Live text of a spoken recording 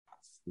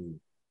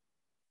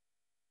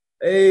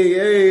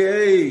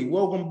Hey.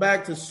 Welcome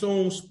back to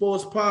Soon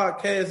Sports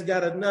Podcast.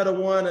 Got another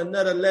one,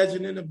 another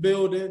legend in the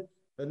building.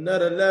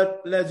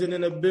 Legend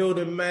in the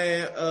building,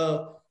 man.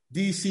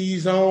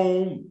 DC's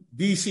home,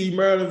 DC,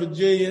 Maryland,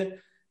 Virginia.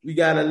 We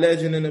got a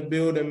legend in the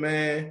building,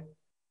 man.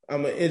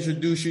 I'm going to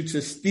introduce you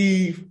to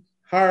Steve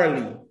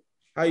Harley.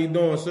 How you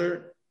doing,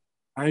 sir?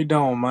 How you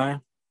doing,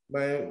 man?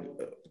 Man,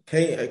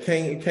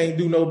 can't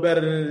do no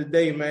better than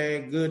today,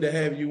 man. Good to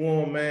have you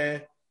on,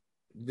 man.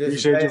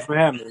 Appreciate you for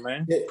having me,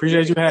 man.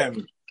 Appreciate you having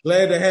me.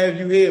 Glad to have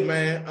you here,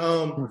 man.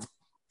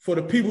 For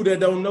the people that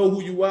don't know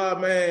who you are,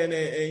 man,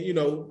 and you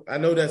know, I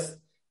know that's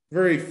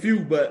very few,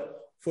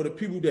 but for the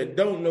people that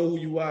don't know who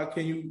you are,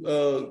 can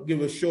you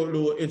give a short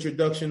little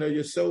introduction of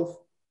yourself?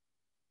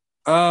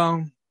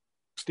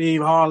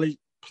 Steve Harley,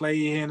 played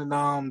here in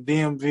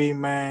DMV,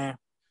 man.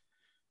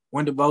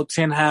 Went to about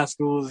 10 high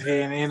schools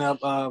here and ended up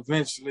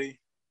eventually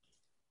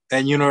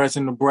at University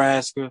of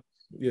Nebraska.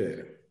 Yeah.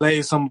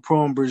 Played some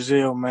pro in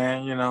Brazil,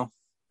 man, you know.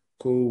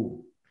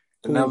 Cool.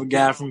 Another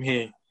guy from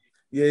here.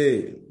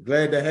 Yeah,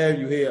 glad to have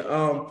you here.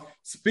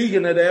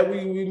 Speaking of that,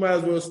 we might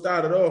as well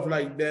start it off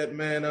like that,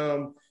 man.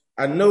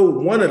 I know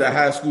one of the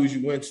high schools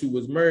you went to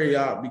was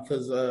Marriott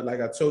because,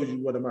 like I told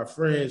you, one of my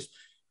friends,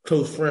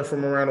 close friend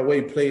from around the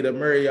way, played at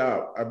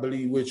Marriott, I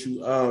believe, with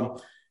you.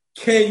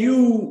 Can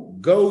you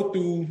go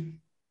through,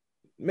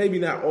 maybe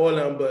not all of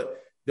them,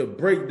 but the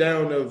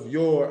breakdown of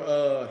your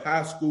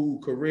high school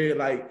career,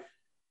 like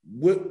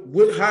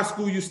what high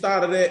school you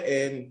started at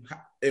and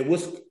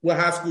what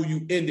high school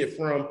you ended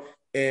from,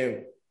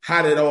 and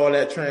how did all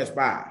that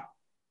transpire?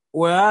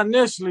 Well, I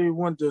initially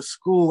went to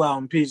school out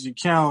in PG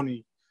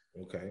County.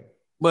 Okay.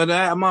 But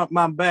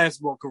my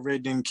basketball career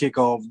didn't kick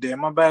off there.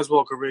 My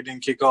basketball career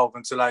didn't kick off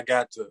until I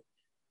got to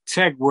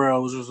Tech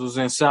World, which was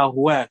in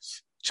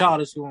Southwest,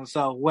 charter school in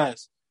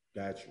Southwest.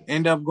 Gotcha.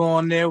 End up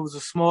going there. It was a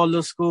small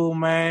little school,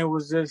 man. It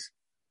was just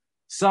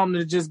something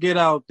to just get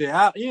out there.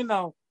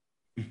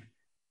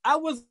 I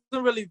wasn't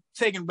really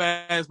taking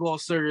basketball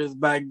serious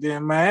back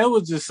then, man. It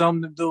was just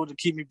something to do to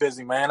keep me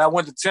busy, man. I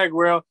went to Tech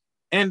World,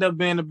 ended up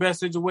being the best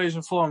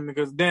situation for me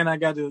because then I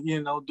got to,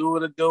 do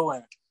what I do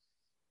and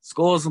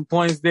score some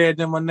points there.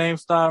 Then my name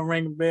started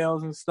ringing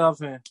bells and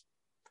stuff. And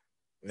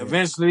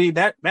eventually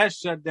that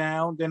shut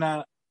down. Then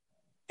I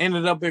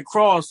ended up at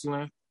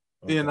Crossland,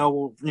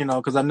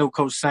 because I knew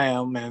Coach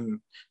Sam and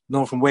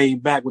known from way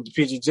back with the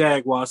PG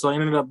Jaguars. So I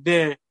ended up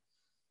there.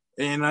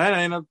 And that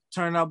ended up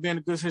turning out being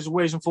a good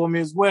situation for me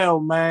as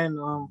well, man.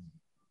 I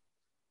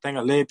think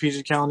I led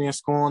PG County in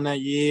scoring that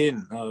year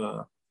and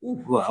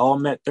all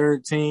met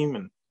third team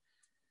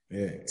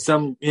and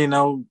some,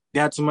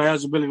 got to my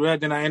eligibility.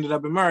 Then I ended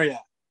up in Marriott.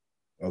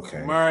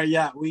 Okay.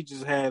 Marriott, we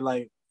just had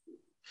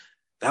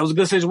that was a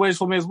good situation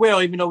for me as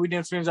well, even though we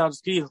didn't finish out the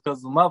season because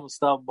of some other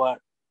stuff. But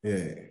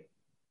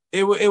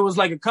it was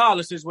like a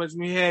college situation.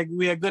 We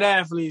had good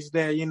athletes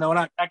there, and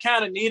I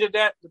kind of needed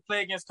that to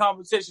play against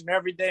competition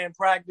every day in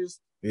practice.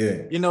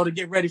 Yeah. To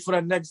get ready for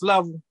that next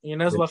level.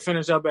 That's why I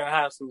finished up at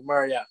high school,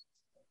 Marriott,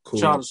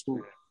 charter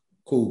school.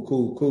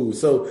 Cool.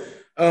 So,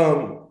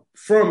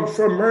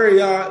 from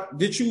Marriott,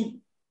 did you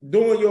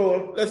doing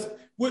your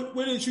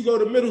where did you go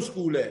to middle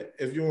school at?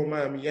 If you don't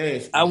mind me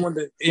asking. I went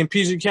in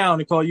PG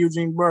County called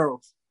Eugene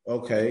Burroughs.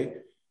 Okay,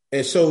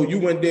 and so you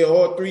went there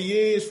all 3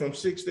 years from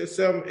 6th to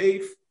 7th,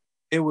 8th.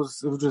 It was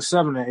just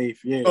 7th and 8th,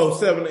 yeah. Oh,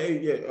 7th and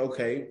 8th, yeah.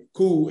 Okay,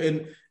 cool.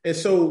 And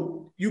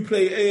so you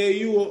play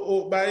AAU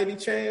or by any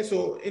chance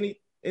or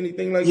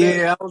anything like that?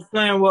 Yeah, I was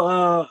playing with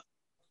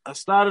I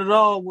started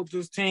off with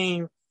this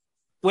team,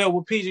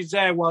 with PG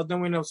Jaguars.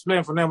 Then we ended up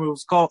splitting from them. It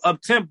was called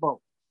Up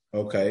Tempo.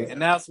 Okay. And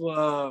that's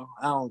what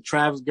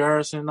Travis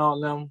Garrison and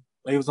all them.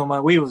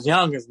 We was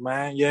youngest,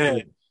 man. Yeah.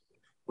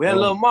 We had a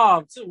little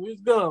mob too. We was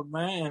good,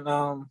 man.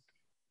 And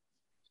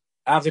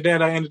after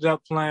that I ended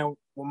up playing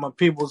with my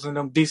peoples in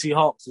them DC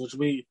Hawks, which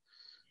we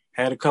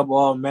had a couple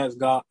all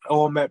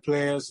Met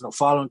players,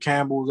 following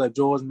Campbell, like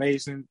George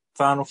Mason,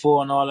 Final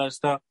Four and all that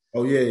stuff.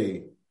 Oh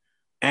yeah.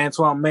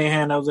 Antoine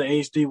Mahan, that was an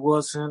HD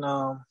Wilson,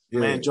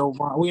 man, Joe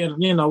Vaughn. We had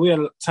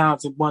a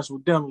talented bunch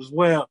with them as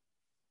well.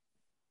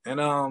 And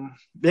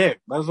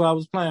that's what I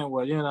was playing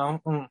with,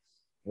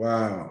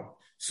 Wow.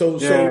 So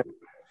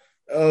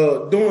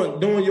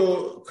during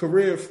your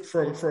career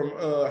from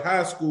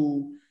high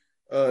school,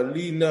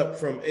 leading up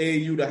from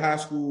AAU to high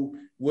school,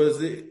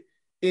 was it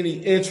any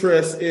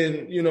interest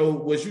in,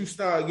 was you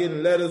start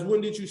getting letters?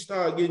 When did you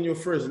start getting your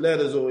first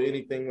letters or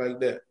anything like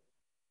that?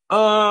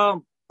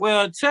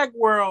 Well, Tech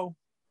World,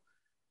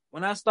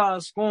 when I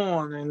started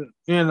scoring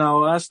and,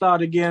 I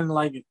started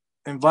getting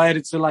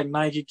invited to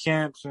Nike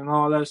camps and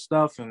all that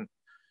stuff. And,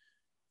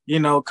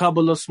 a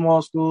couple of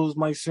small schools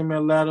might send me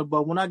a letter.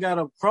 But when I got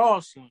up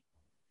Crossland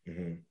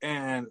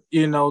and,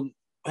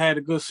 had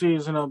a good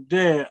season up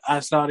there, I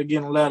started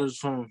getting letters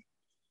from,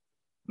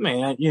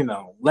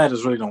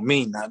 letters really don't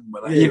mean nothing.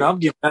 But, I'm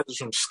getting letters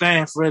from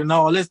Stanford and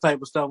all this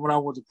type of stuff when I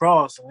went to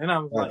Crossland. And I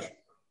was like,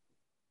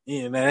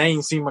 man, I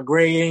ain't seen my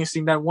grade. I ain't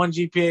seen that one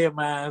GPA of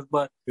mine.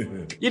 But,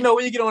 when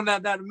you get on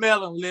that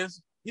mailing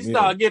list, You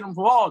start getting them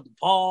from all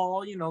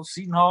DePaul,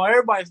 Seton Hall.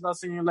 Everybody start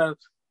sending you letters.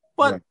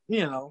 But,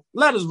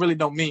 letters really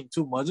don't mean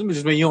too much. It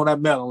just mean you on that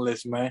mailing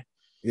list, man.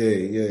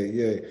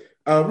 Yeah.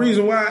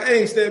 Reason why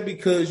I asked that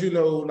because,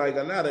 like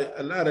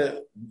a lot of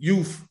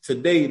youth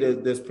today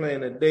that's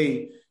playing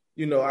today,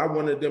 I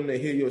wanted them to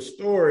hear your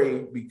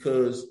story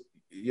because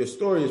your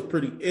story is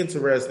pretty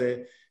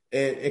interesting.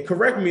 And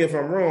correct me if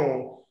I'm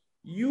wrong,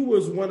 you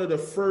was one of the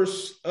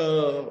first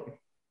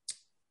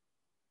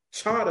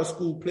charter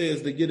school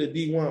players to get a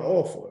D1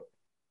 offer.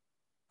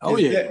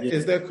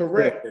 Is that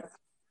correct? Yeah.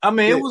 I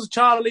mean, it was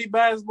charter league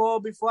basketball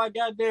before I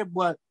got there,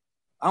 but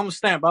I'm a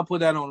stamp. I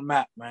put that on the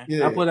map, man.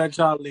 Yeah. I put that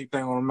charter league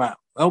thing on the map.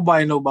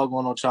 Nobody know about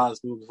going on charter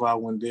school before I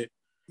went there.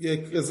 Yeah,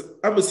 because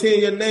I was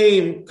hearing your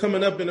name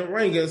coming up in the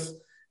rankings,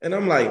 and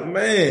I'm like,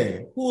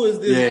 man, who is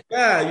this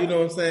guy? You know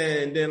what I'm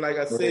saying? And then, like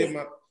I said,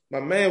 my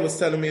man was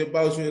telling me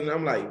about you, and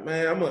I'm like,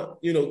 man, I'm going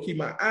to keep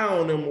my eye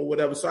on him or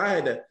whatever. So I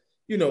had to,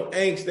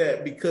 angst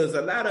that because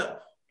a lot of,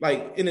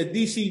 like, in the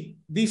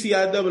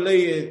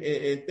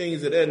DCIAA and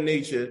things of that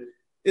nature,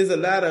 is a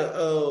lot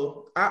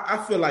of,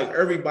 I feel like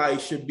everybody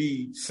should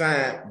be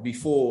signed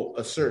before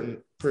a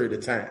certain period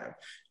of time.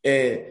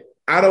 And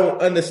I don't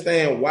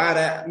understand why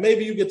that.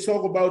 Maybe you could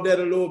talk about that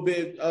a little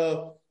bit,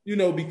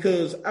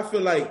 because I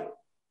feel like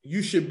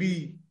you should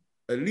be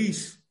at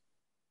least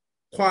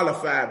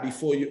qualified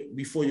before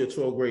your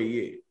 12th grade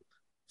year.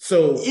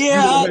 So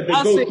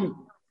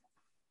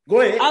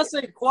go ahead. I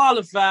say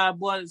qualified,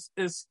 but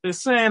it's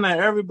saying that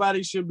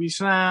everybody should be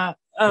signed.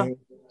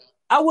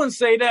 I wouldn't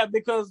say that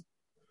because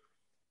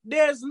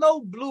there's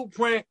no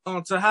blueprint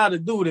onto how to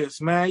do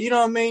this, man. You know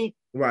what I mean?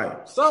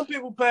 Right. Some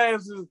people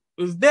pass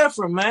is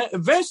different, man.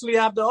 Eventually,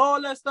 after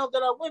all that stuff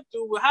that I went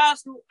through with high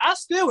school, I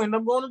still end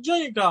up going to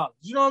junior college.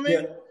 You know what I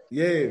mean?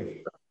 Yeah.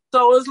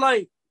 So it's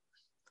like,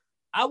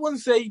 I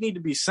wouldn't say you need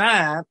to be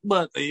signed,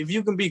 but if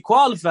you can be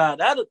qualified,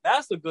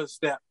 that's a good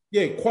step.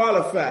 Yeah,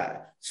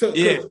 qualified. So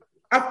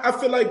I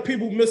feel like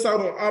people miss out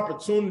on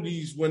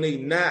opportunities when they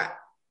not,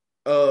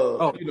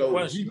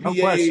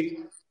 GPA,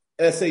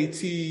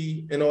 SAT,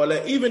 and all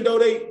that. Even though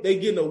they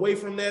getting away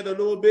from that a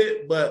little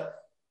bit, but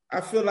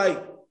I feel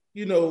like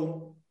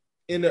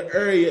in the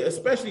area,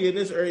 especially in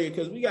this area,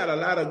 because we got a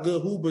lot of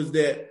good hoopers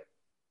that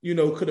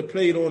could have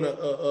played on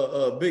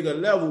a bigger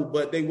level,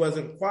 but they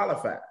wasn't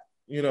qualified.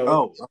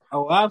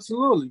 Oh,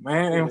 absolutely,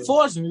 man. And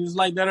unfortunately, it's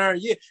like that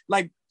area.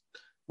 Like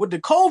with the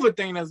COVID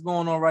thing that's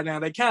going on right now,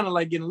 they kind of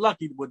like getting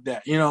lucky with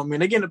that. You know what I mean?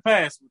 They getting a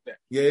pass with that.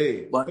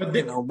 Yeah. But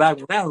back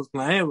when I was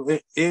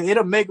playing,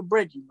 it'll make or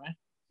break you, man.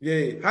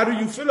 Yeah. How do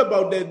you feel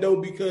about that though?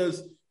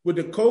 Because with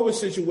the COVID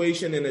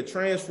situation and the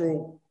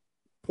transfer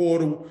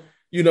portal,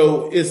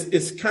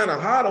 it's kind of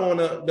hard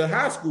on the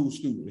high school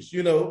students.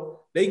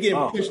 They get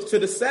pushed to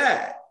the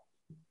side.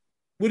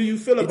 What do you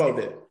feel about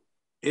that?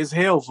 It's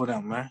hell for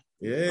them, man.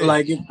 Yeah.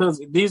 Like,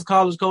 because these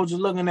college coaches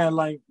looking at,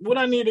 like, what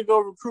I need to go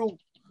recruit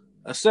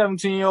a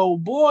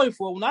 17-year-old boy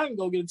for when I can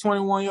go get a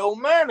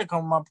 21-year-old man to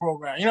come to my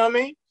program. You know what I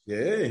mean?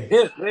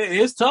 Yeah.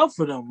 It's tough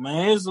for them,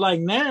 man. It's like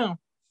now,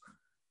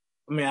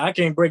 I mean, I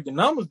can't break the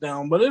numbers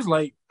down, but it's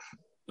like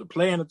to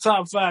play in the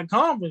top 5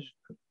 conference,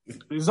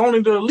 it's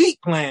only the elite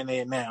playing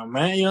there now,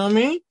 man. You know what I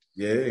mean?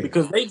 Yeah.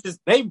 Because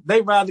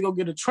they rather go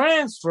get a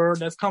transfer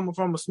that's coming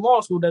from a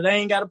small school that they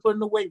ain't got to put in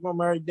the weight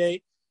room every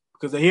day.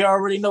 Because he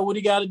already know what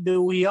he got to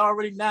do. He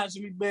already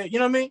naturally bad. You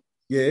know what I mean?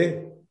 Yeah.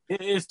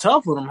 It's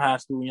tough for them high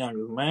school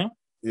youngers, man.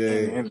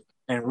 Yeah.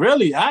 And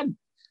really, I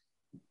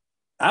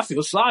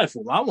feel sorry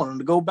for them. I want them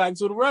to go back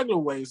to the regular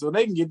way so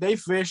they can get their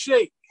fair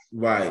shake.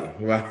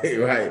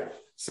 Right.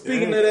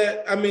 Speaking of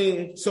that, I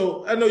mean,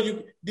 so I know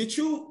did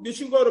you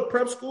go to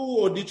prep school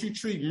or did you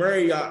treat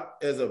Marriott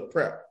as a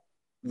prep?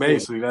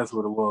 Basically, that's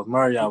what it was.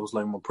 Marriott was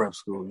like my prep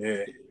school.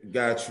 Yeah.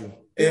 Got you.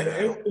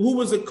 And who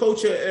was the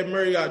coach at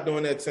Marriott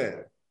during that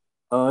time?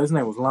 His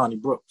name was Lonnie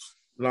Brooks.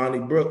 Lonnie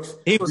Brooks.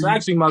 He was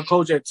actually my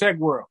coach at Tech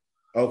World.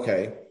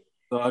 Okay.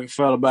 So I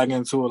fell back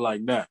into it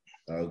like that.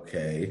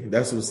 Okay,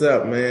 that's what's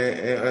up,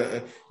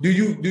 man. Do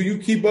you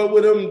keep up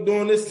with him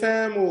during this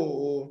time,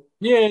 or?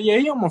 Yeah,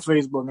 he on my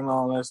Facebook and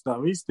all that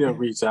stuff. He still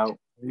reach out.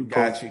 He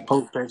got you.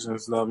 Post pictures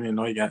and stuff. He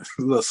got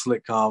a little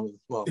slick comments.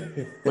 Well,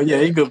 but yeah,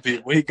 he good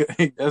people. He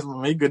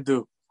good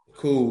dude.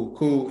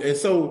 Cool. And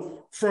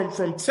so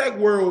from Tech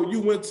World,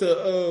 you went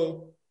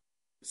to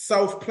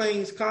South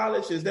Plains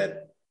College, is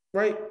that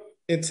right?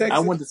 In Texas? I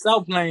went to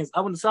South Plains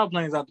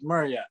after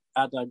Marriott,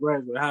 after I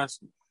graduated high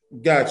school.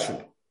 Got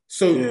you.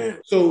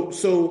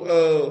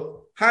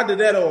 So how did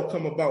that all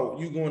come about?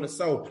 You going to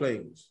South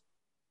Plains?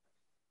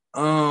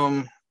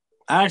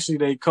 Actually,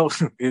 they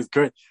coach is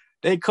great.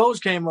 They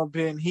coach came up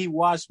here and he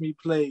watched me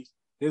play.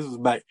 This was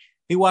back.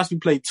 He watched me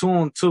play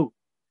 2-on-2.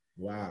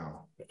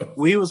 Wow.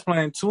 We was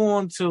playing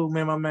 2-on-2. Me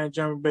and my man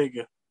Jeremy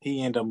Baker.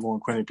 He ended up going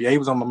Quinnipiac. He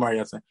was on my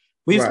Marriott team.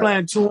 We was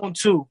playing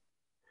 2-on-2,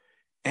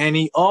 and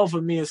he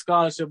offered me a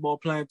scholarship while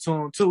playing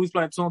 2-on-2. We was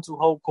playing 2-on-2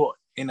 whole court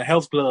in the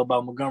health club by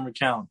Montgomery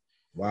County.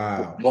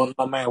 Wow. One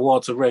my man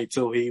Walter Ray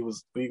too.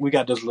 We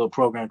got this little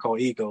program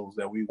called Egos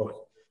that we would.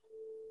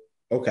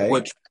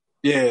 Okay.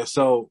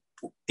 So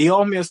he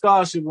offered me a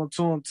scholarship on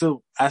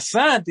 2-on-2. I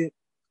signed it,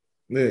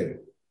 Yeah.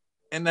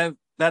 And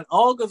that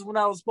August when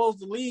I was supposed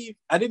to leave,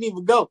 I didn't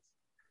even go.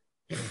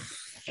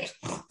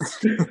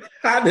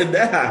 How did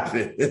that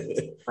happen?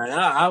 Man,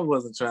 I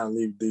wasn't trying to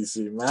leave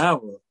DC, man.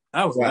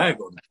 I was Right.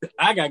 like,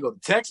 I gotta go to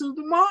Texas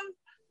tomorrow.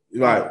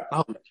 Right.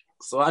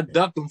 So I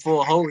ducked them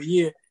for a whole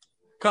year.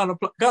 Kind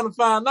of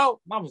find out.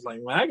 I was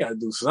like, man, I gotta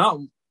do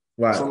something.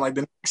 Right. So like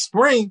the next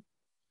spring,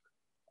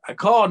 I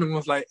called him and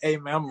was like, hey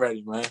man, I'm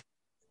ready, man.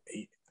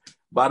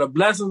 By the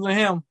blessings of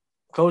him,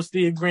 Coach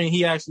Steve Green,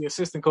 he actually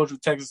assistant coach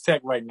with Texas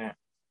Tech right now.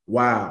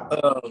 Wow.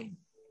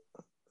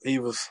 He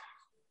was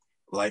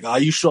like, are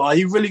you sure? Are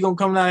you really gonna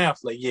come down here? I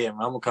was like, yeah, man,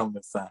 I'm gonna come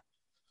this time.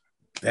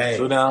 Dang.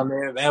 So down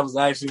there, that was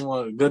actually one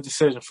of the good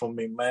decisions for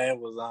me, man. It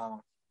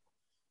was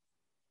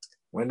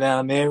went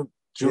down there,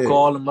 Drew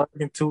called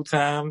American 2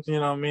 times, you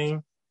know what I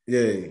mean?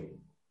 Yeah.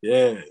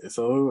 Yeah.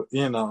 So,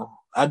 you know,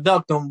 I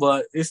ducked him,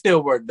 but it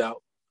still worked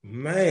out.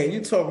 Man,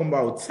 you talking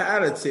about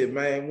talented,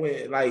 man.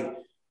 When like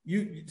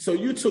you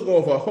took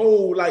off a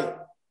whole like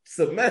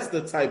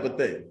semester type of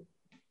thing.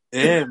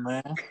 Yeah,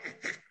 man.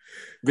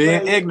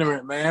 Being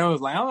ignorant, man. I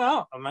was like,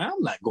 I'm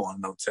not going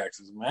to no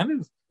Texas,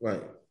 man.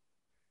 Right.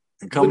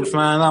 And come to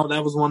find out,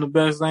 that was one of the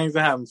best things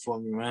that happened for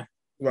me, man.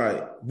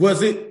 Right.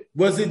 Was it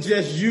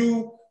just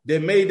you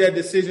that made that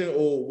decision,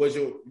 or was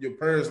your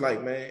parents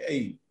like, man,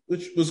 hey,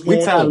 what's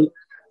going on?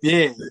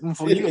 Yeah.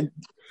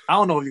 I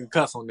don't know if you can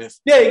cuss on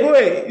this. Yeah, go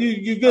ahead.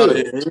 You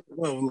good.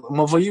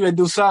 Motherfucker, you gotta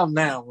do something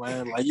now,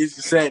 man. Like you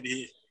just said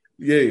it.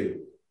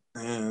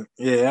 Yeah.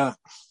 Yeah.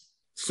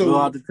 So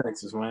go out to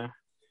Texas, man.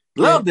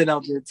 Loved it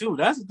out there too.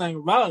 That's the thing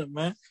about it,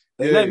 man.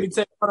 They let me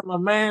take one of my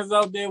mans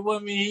out there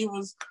with me. He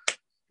was,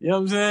 you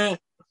know what I'm saying?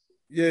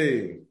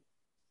 Yeah.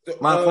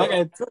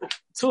 I got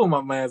two of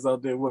my mans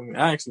out there with me.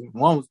 Actually,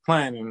 one was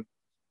playing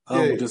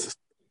and just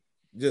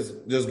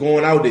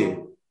going out there.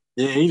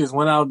 Yeah, he just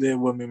went out there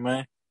with me,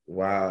 man.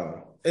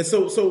 Wow. And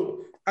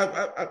so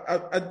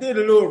I did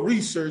a little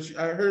research.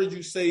 I heard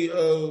you say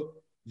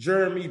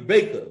Jeremy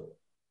Baker.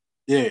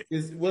 Yeah.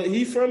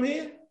 He from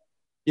here?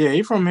 Yeah,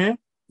 he from here.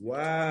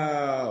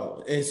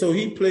 Wow. And so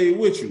he played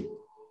with you.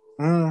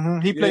 Mm-hmm.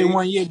 He played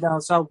 1 year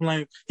down South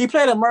Plains. He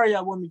played at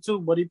Marriott with me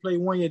too, but he played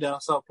 1 year down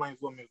South Plains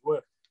with me as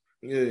well.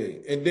 Yeah.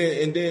 And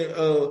then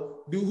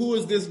who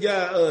is this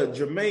guy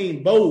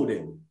Jermaine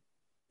Bolden?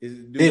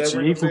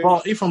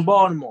 He from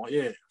Baltimore,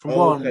 yeah. From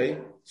Baltimore. Okay.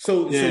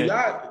 So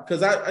y'all,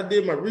 because I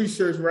did my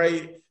research,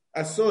 right?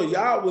 I saw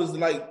y'all was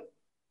like,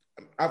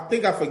 I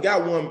think I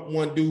forgot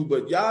one dude,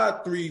 but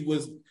y'all three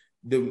was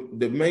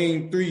the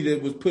main three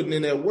that was putting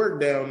in that work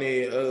down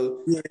there.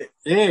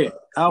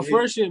 Our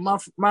first year,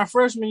 my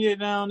freshman year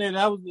down there,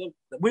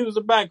 we was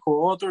a backcourt,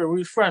 all three. We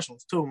was freshmen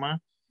too, man.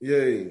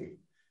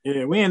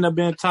 Yeah, we ended up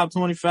being top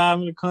 25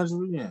 in the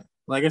country. Yeah,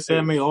 like I said,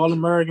 I made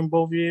All-American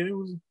both years. It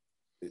was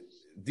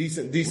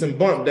decent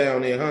bump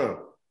down there, huh?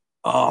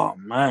 Oh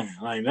man,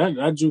 like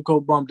that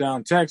JUCO bump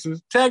down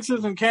Texas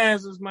and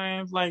Kansas,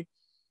 man. It's like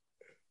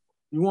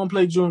you want to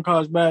play junior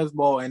college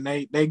basketball, and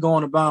they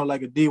going about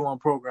like a D1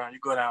 program. You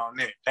go down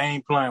there, they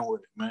ain't playing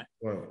with it, man.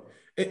 Right.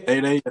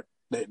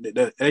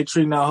 They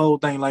treating that whole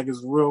thing like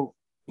it's real,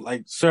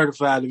 like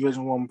certified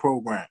Division I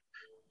program.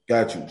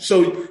 Got you.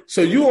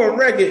 So you on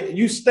record,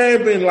 you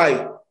stamping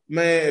like,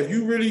 man,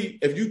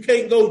 if you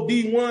can't go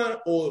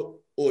D1 or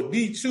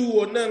D2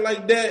 or nothing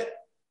like that,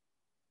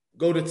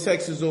 go to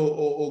Texas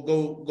or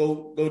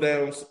go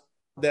down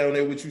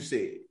there what you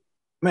said.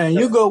 Man,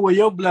 you go where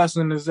your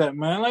blessing is at,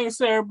 man. Like I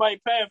said, everybody's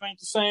path ain't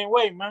the same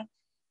way, man.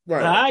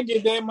 Right. Now, I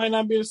get that, it might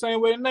not be the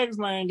same way the next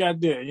man got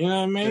there. You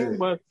know what I mean? Yeah.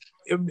 But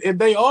if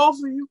they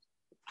offer you,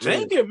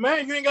 take it,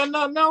 man. You ain't got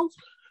nothing else.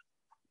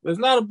 It's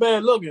not a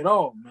bad look at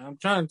all, man. I'm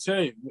trying to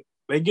tell you.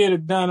 They get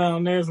it done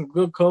down there, some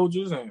good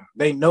coaches, and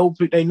they know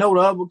the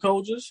other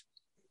coaches.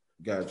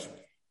 Gotcha.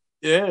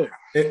 Yeah.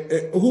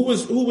 And who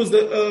was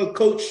the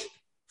coach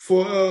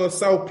for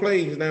South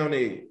Plains down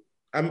there?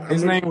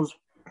 His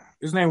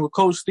name was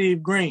Coach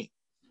Steve Green.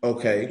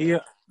 Okay.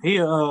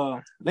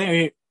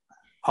 They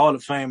Hall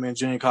of Fame in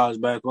junior college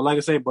basketball. Like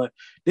I say, but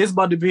this is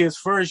about to be his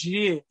first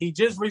year. He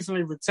just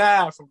recently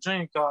retired from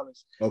junior college.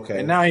 Okay.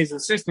 And now he's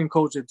assistant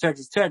coach at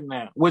Texas Tech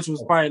now, which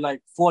was probably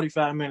like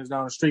 45 minutes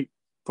down the street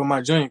from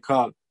my junior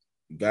college.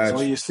 Gotcha.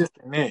 So he's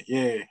assistant there,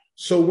 yeah.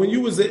 So when you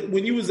was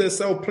at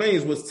South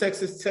Plains, was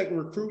Texas Tech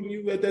recruiting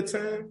you at that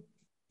time?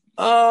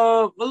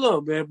 A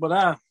little bit,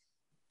 but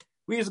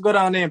we used to go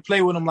down there and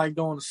play with them like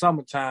during the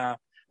summertime.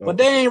 Okay. But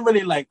they ain't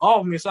really like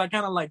off me, so I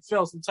kind of like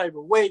felt some type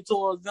of way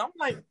towards them. I'm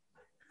like,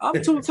 I'm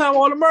 2-time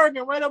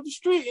All-American right up the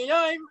street, and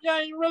y'all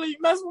ain't really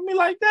messing with me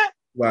like that.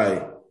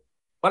 Right.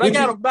 But I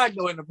got them back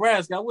though in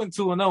Nebraska. I went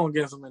 2-0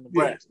 against them in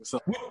Nebraska. Yeah. So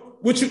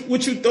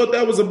what you thought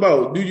that was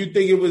about? Do you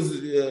think it was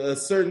a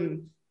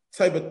certain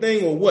type of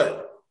thing or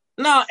what?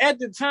 No, at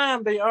the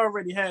time they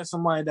already had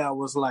somebody that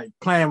was like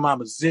playing my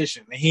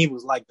position, and he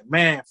was like the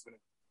man for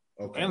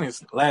them. Okay. And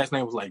his last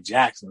name was like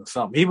Jackson or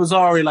something. He was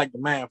already like the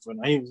man for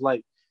them. He was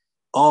like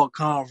all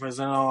conference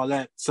and all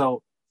that.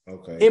 So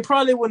it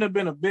probably wouldn't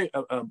have been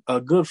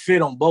a good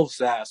fit on both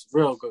sides,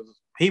 for real, because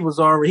he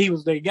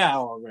was their guy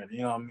already.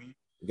 You know what I mean?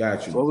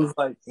 Got you. So it was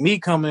like me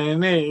coming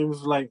in there. It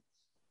was like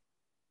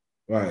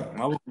Right.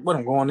 But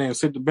I'm going in and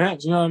sit the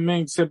bench, you know what I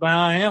mean? Sit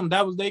behind him.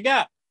 That was they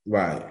got.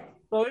 Right.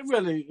 So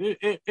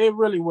it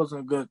really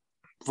wasn't good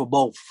for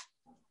both.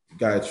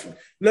 Got you.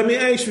 Let me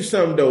ask you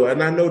something though,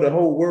 and I know the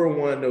whole world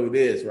want to know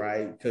this,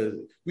 right? Because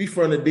we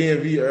from the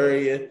DMV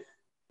area,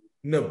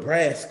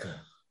 Nebraska.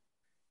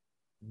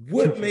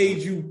 What made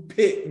you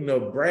pick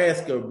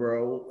Nebraska,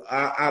 bro?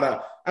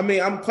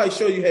 I'm quite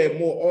sure you had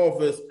more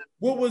offers.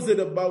 What was it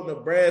about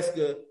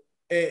Nebraska?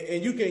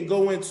 And you can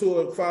go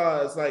into it as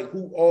far as like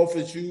who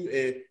offered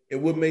you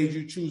and what made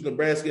you choose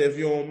Nebraska, if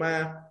you don't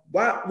mind.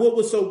 What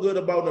was so good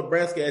about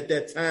Nebraska at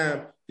that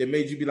time that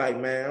made you be like,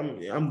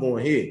 man, I'm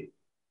going here?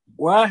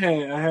 Well, I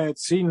had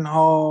Seton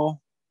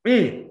Hall.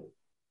 Mm.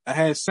 I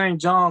had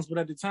St. John's, but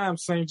at the time,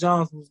 St.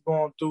 John's was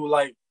going through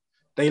like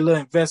they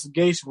little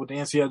investigation with the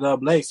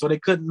NCAA, so they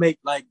couldn't make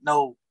like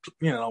no,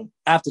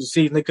 after the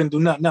season they couldn't do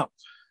nothing else.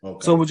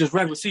 Okay. So it was just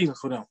regular season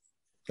for them.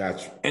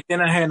 Gotcha. And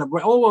then I had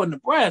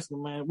Nebraska,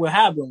 man. What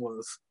happened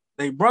was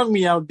they brought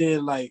me out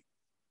there like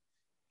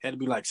had to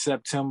be like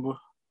September.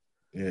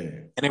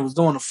 Yeah. And they was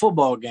doing a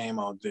football game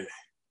out there.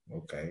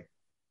 Okay.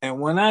 And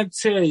when I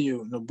tell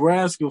you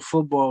Nebraska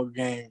football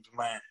games,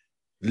 man.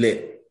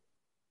 Lit.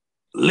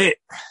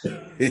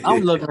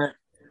 I'm looking at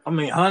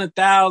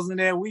 100,000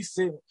 there. We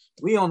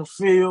on the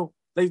field.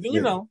 They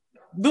doing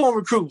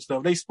recruiting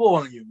stuff. They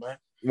spoiling you, man.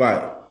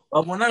 Right.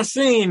 But when I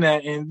seen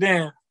that and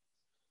then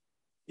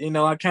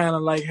I kind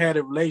of like had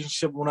a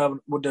relationship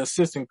with the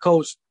assistant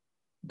coach,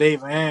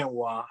 Dave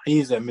Anwar.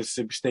 He's at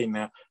Mississippi State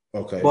now.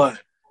 Okay.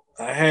 But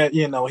I had,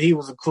 he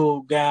was a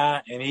cool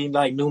guy, and he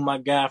like knew my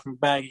guy from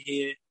back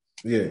here.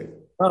 Yeah.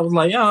 I was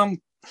like,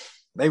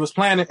 they was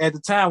playing it at the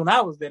time when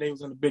I was there. They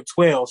was in the Big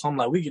 12, so I'm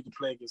like, we get to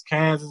play against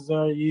Kansas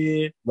every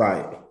year.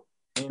 Right.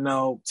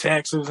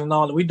 Texas and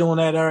all that. We doing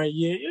that every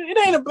year. It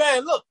ain't a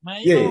bad look,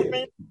 man. You know what I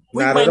mean?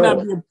 We not might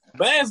not be a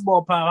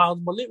basketball powerhouse,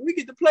 but we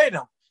get to play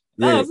them.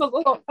 Yeah. That's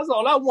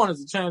all I want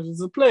is a chance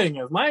to play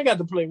against them. I ain't got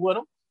to play with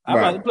them. I'd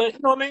rather play, you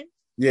know what I mean?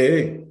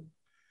 Yeah.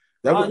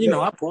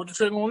 I pulled the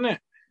trigger on that.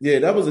 Yeah,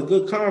 that was a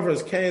good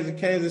conference.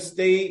 Kansas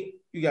State.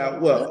 You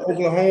got what?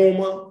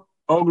 Oklahoma.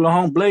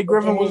 Blake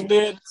Griffin was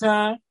there at the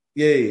time.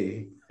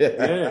 Yeah.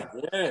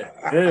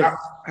 Yeah.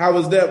 How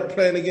was that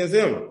playing against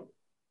him?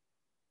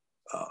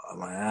 Oh,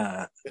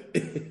 man.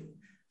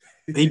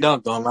 He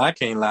dunked on me. I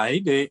can't lie.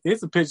 He did.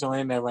 It's a picture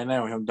in there right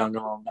now with him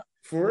dunking on me.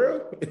 For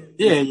real?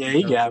 Yeah.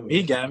 He got me.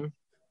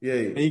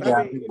 Yeah. He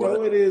got me.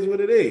 It is what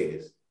it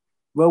is.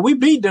 Well, we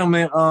beat them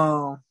in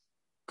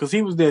because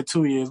he was there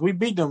 2 years. We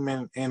beat them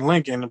in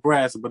Lincoln,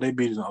 Nebraska, but they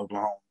beat us in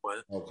Oklahoma.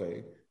 But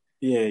okay.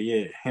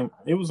 Yeah.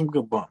 It was some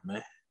good bump,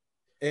 man.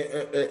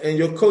 And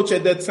your coach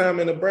at that time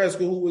in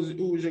Nebraska, who was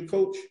your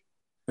coach?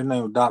 His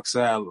name was Doc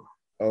Sadler.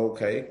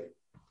 Okay.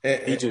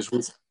 He just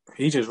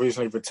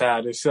recently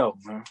retired himself,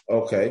 man.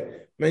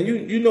 Okay, man.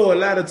 You know a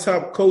lot of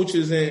top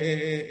coaches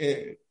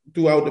and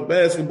throughout the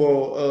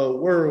basketball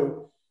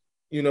world.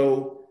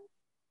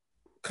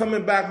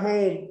 Coming back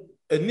home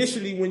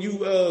initially when you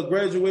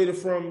graduated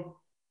from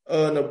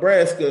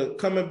Nebraska,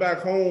 coming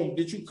back home,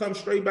 did you come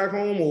straight back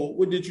home or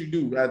what did you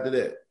do after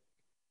that?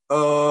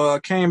 I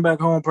came back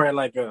home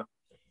probably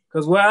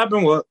because what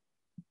happened was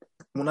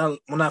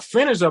when I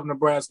finished up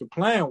Nebraska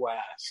playing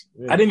wise,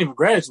 I didn't even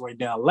graduate.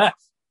 Then I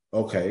left.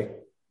 Okay.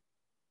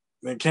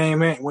 Then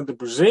came in, went to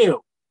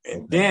Brazil,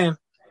 and then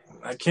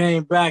I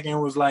came back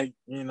and was like,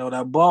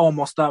 that ball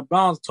almost stopped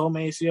bouncing, told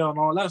me ACL and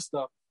all that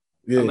stuff.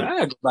 Yeah.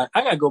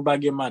 I gotta go back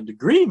and get my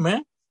degree,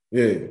 man.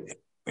 Yeah.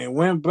 And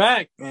went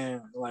back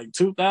and like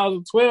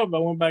 2012, I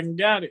went back and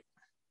got it.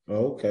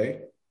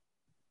 Okay.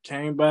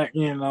 Came back,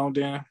 then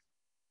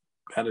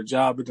got a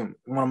job with them.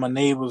 One of my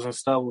neighbors and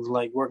stuff was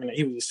like working.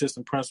 He was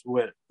assistant principal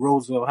at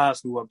Roosevelt High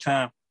School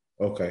uptown.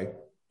 Okay.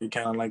 He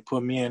kind of like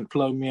plugged me in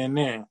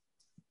there.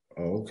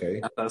 Oh,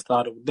 okay. I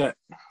started with that.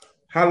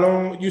 How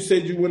long you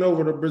said you went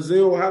over to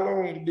Brazil? How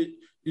long did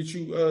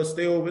you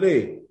stay over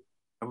there?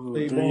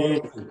 3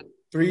 years.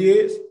 3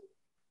 years?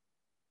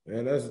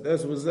 Man,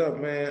 that's what's up,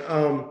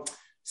 man.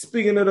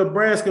 Speaking of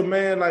Nebraska,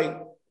 man, like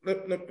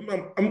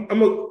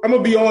I'm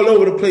gonna be all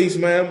over the place,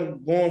 man.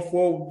 I'm going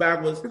forward,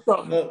 backwards.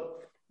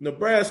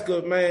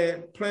 Nebraska,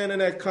 man, playing in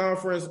that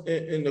conference,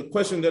 and the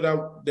question that I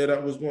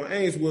was going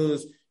to ask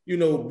was,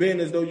 being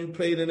as though you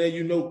played in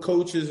there,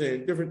 coaches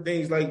and different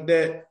things like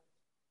that,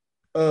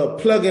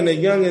 plugging the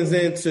youngins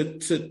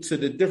into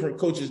the different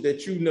coaches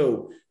that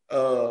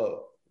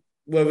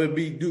whether it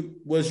be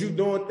was you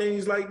doing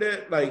things like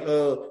that, like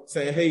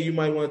saying, hey, you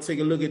might want to take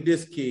a look at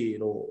this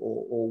kid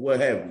or what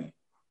have you?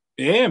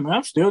 Yeah, man,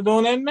 I'm still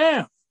doing that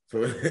now.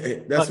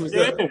 That's what's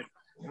up.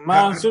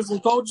 My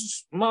assistant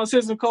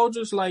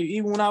coaches, like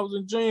even when I was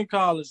in junior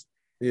college,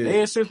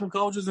 they assistant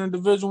coaches in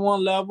Division I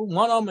level.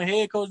 One of them a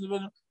head coach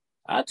division.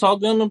 I talk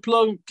to them and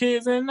plug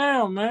kids in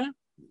now, man.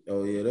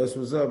 Oh yeah, that's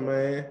what's up,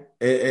 man.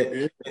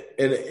 And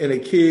the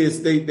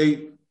kids,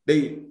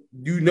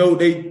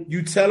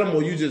 you tell them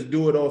or you just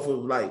do it off of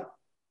like,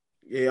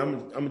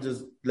 I'm gonna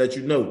just let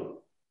you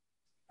know.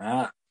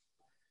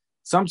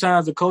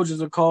 sometimes the coaches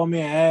will call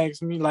me and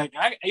ask me, like,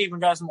 I even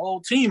got some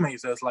old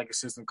teammates that's like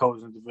assistant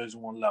coaches in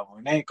Division I level,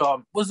 and they call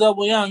me, "What's up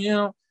with Young?"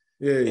 Yeah.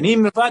 And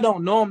even if I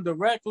don't know them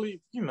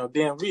directly,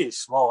 damn, we is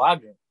small. I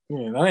can,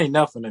 that ain't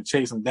nothing to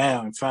chase them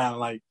down and try to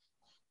like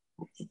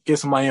get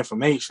some of my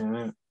information.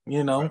 And,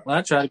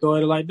 I try to go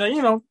at it like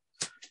that.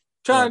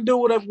 Trying to do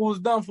whatever was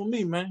done for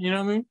me, man. You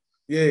know what I mean?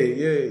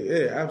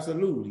 Yeah.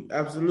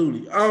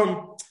 Absolutely.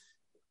 I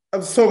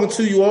was talking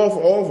to you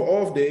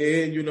off the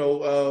air.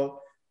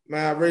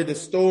 Man, I read the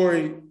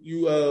story.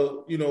 You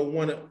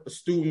one a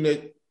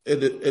student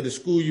at the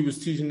school you was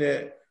teaching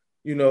at,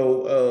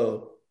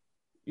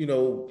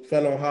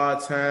 fell on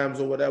hard times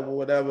or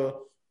whatever,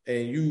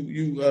 and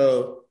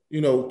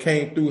you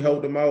came through,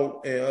 helped them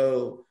out,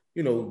 and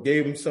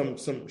gave them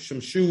some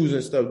shoes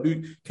and stuff.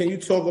 Can you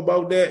talk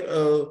about that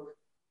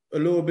a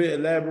little bit?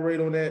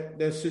 Elaborate on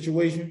that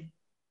situation.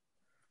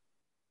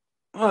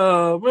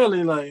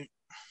 Really, like,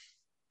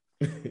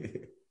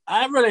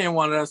 I really didn't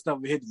want that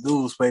stuff to hit the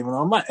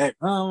newspaper. My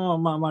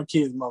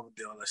kid's mother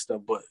did all that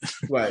stuff, but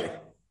right,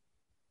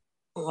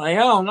 like, I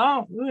don't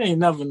know, it ain't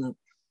nothing.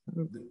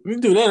 We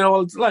do that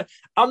all. Like,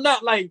 I'm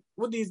not like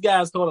what these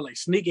guys call it, like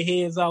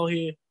sneakerheads out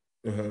here.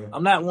 Uh-huh.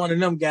 I'm not one of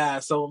them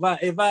guys. So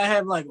if I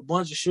have like a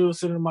bunch of shoes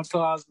sitting in my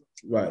closet,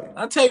 right,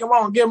 I take them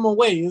out and give them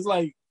away. It's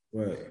like,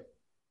 right.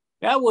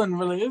 That wasn't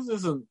really. It's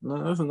just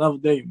that's another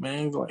day,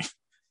 man. It's like,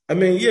 I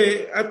mean,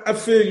 yeah, I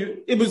feel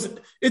you.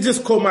 It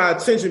just caught my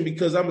attention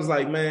because I was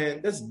like,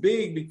 man, that's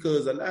big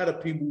because a lot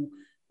of people,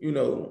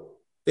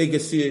 they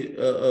could see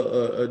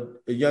a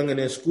youngin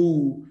in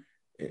school,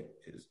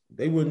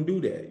 they wouldn't do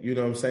that. You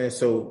know what I'm saying?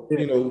 So,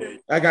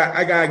 I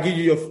gotta give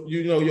you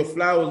your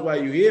flowers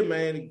while you're here,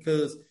 man,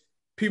 because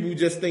people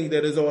just think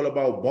that it's all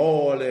about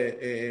ball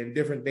and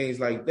different things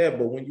like that.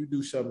 But when you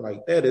do something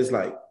like that, it's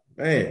like,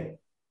 man,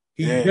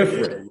 he's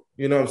different. Yeah.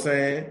 You know what I'm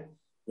saying?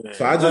 Yeah.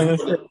 So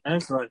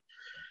that's like,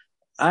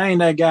 I ain't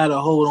that guy to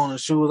hold on the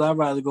shoes. I'd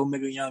rather go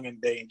make a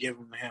youngin' day and give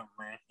them to him,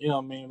 man. You know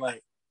what I mean?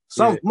 Like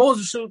most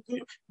of the shoes,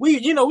 we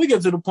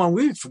get to the point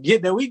we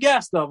forget that we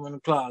got stuff in the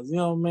closet. You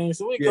know what I mean?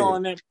 So we go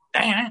in there,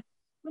 let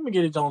me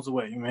get it Jones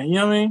away, man. You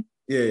know what I mean?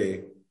 Yeah.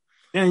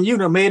 And you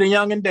done made a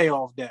youngin' day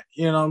off that.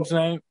 You know what I'm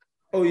saying?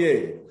 Oh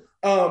yeah.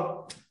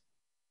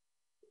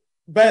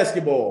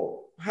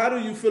 Basketball. How do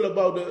you feel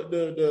about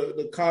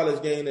the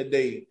college game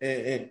today?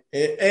 And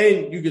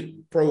you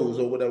get pros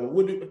or whatever.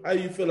 How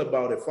do you feel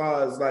about it? As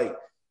far as like,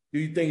 do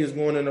you think it's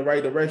going in the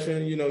right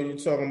direction? You're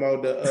talking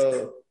about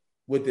the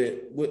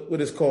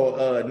what is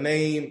called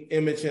name,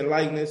 image, and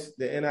likeness,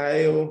 the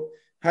NIL.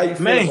 How you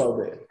feel about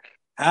that?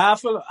 I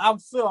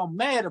feel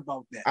mad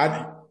about that.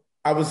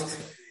 I was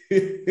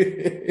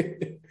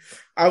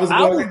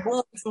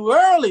born too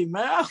early,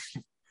 man.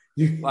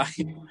 Like,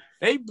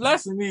 they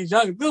blessing these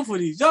young, good for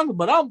these young,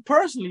 but I'm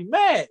personally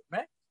mad,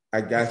 man.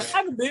 I got you.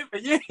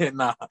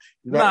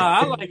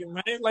 I like it,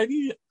 man. Like,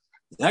 these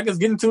youngers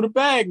getting to the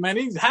bag, man.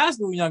 These high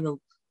school youngers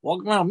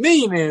walking around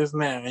millionaires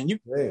now, and you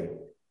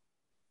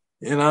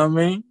know what I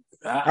mean?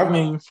 I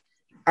mean,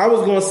 I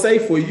was gonna say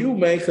for you,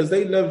 man, because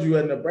they loved you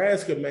at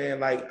Nebraska,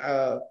 man. Like,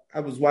 I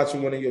was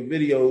watching one of your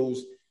videos,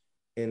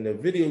 and the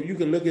video, you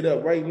can look it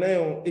up right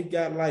now. It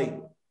got like,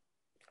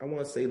 I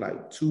want to say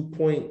like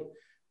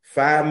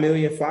 2.5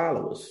 million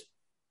followers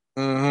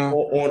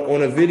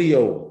on a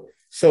video.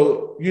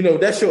 So,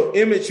 that's your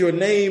image, your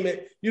name.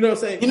 You know what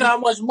I'm saying? You know how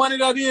much money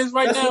that is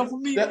right now for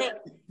me, man?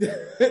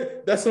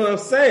 That's what I'm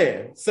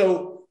saying.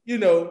 So,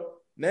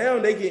 now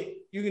they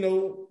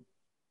can,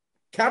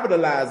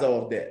 capitalize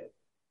off that.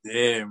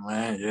 Yeah,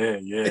 man. Yeah.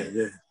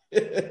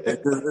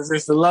 It's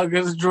just the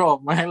luckiest draw,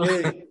 man.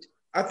 Yeah.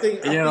 I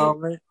think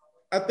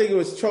it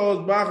was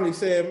Charles Barkley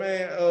saying,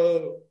 man,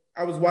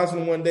 I was watching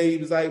him one day. He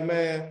was like,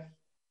 man,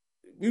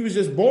 we was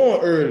just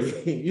born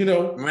early,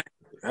 Man,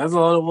 that's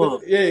all it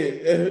was. Yeah,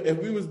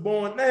 if we was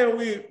born now,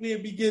 we'd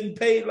be getting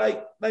paid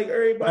like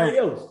everybody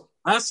else.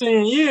 I was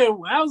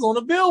on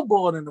a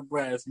billboard in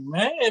Nebraska,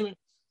 man.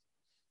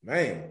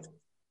 Man.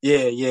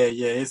 Yeah.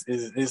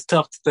 It's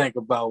tough to think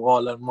about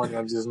all that money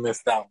I just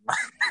missed out.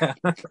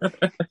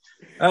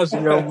 That's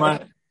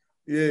man.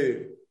 Yeah.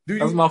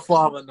 That's my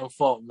father, no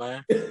fault,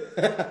 man.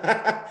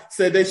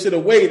 Said they should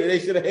have waited. They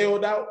should have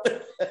held out.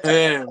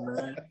 Yeah,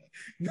 man.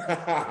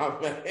 Nah,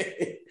 man.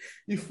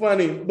 You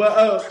funny.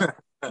 But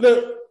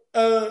look,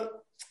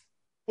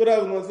 what I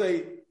was gonna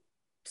say,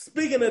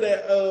 speaking of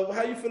that,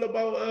 how you feel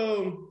about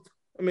I'm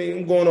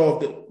going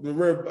off the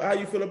rib. How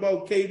you feel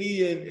about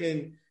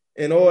KD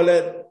and all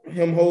that,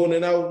 him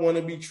holding out, want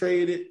to be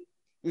traded?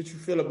 What you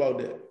feel about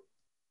that?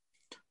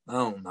 I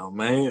don't know,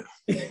 man.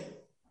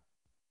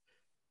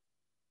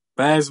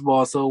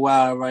 Basketball so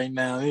wild right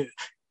now.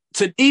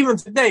 Even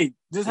today,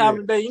 just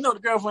happened today. The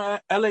girl from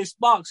LA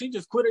Sparks, she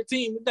just quit her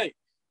team today.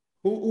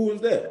 Who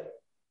was that?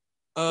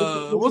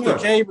 What's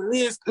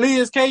the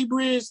Liz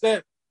Cambridge,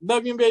 that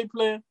WNBA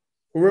player?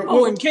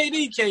 In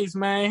KD case,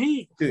 man,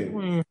 he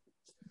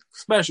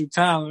special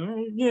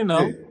talent.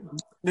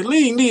 The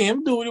league need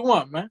him. Do what he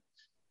want, man.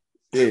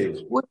 Yeah.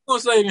 What you gonna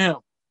say to him?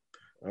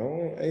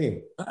 Oh,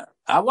 hey.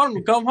 I want him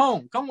to come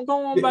home. Come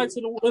on back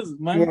to the Wizards,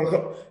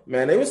 man.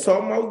 Man, they was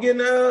talking about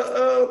getting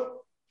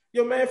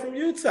your man from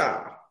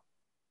Utah.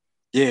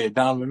 Yeah,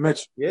 Donovan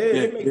Mitchell. Yeah,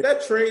 they make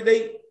that trade.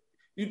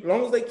 As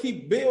long as they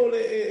keep Bill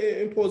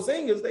and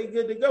Porzingis, they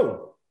good to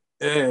go.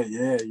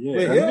 Yeah.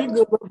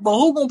 But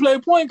who gonna play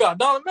point guard?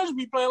 Donovan Mitchell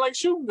be playing like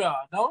shooting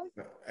guard, don't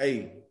he?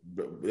 Hey,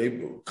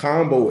 they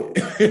combo it.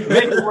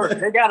 Make it work.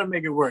 They gotta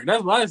make it work.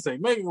 That's what I say.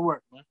 Make it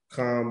work, man.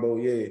 Combo,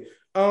 yeah.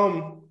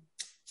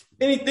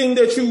 Anything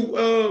that you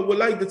would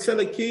like to tell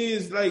the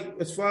kids, like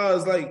as far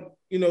as like,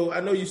 you know, I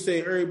know you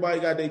say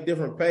everybody got their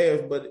different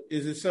paths, but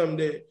is it something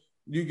that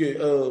you could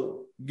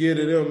give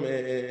to them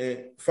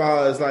and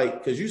far as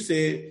like, because you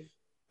said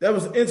that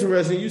was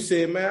interesting. You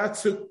said, man, I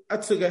took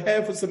a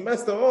half a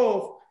semester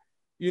off.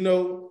 You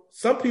know,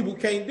 some people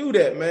can't do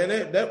that, man.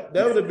 That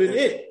would have been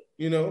it,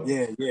 you know?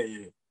 Yeah.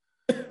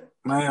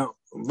 Man,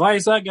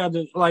 advice I got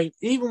to, like,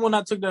 even when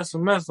I took that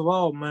semester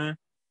off, man,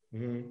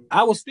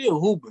 I was still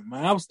hooping,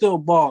 man. I was still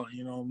balling,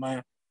 you know,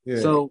 man. Yeah.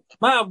 So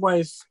my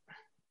advice,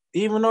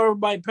 even though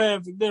everybody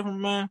path is different,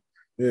 man,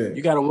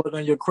 you got to work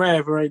on your craft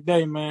every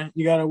day, man.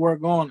 You got to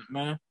work on it,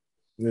 man.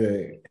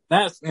 Yeah.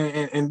 That's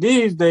and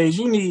these days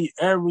you need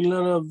every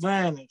little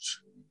advantage.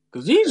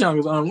 Because these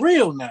youngers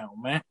unreal now,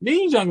 man.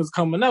 These youngers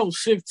coming out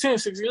 6'10",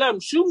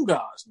 6'11", shooting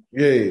guards.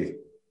 Yeah.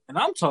 And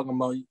I'm talking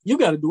about you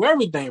got to do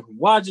everything from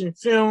watching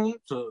film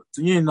to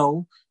you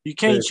know, you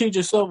can't cheat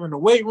yourself in the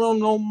weight room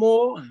no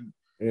more. And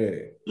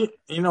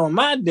you know, in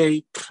my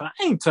day, I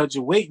ain't touch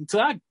a weight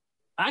until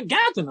I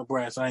got to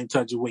Nebraska. I ain't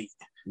touch a weight.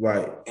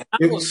 Right. And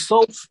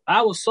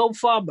I was so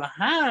far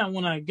behind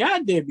when I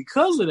got there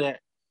because of that.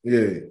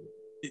 Yeah.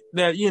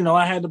 That, you know,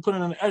 I had to put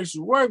in the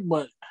extra work,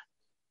 but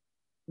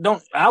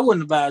I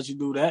wouldn't advise you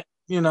do that.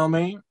 You know what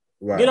I mean?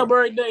 Right. Get up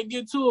every day,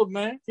 get to it,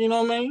 man. You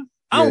know what I mean?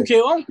 I don't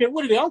care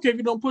what it is. I don't care if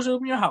you don't push it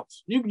up in your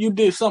house. You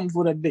did something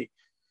for that day.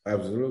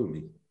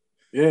 Absolutely.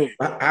 Yeah.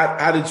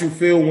 How did you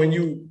feel when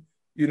you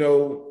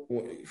know,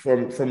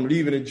 from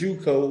leaving the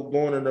JUCO,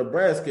 going to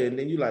Nebraska, and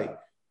then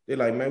they're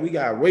like, man, we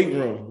got a weight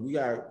room. We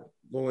got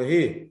go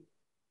ahead.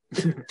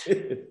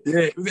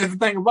 Yeah, the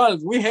thing about it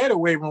is we had a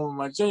weight room in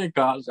my junior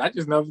college. I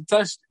just never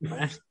touched it,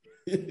 man.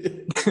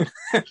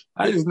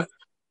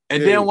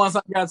 Then once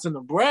I got to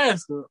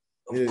Nebraska,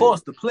 of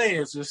course the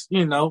players just,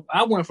 you know,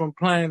 I went from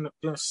playing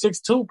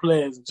 6'2"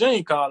 players in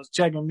junior college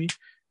checking me.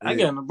 I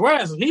got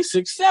Nebraska, he's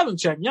 6'7"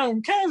 checking. Young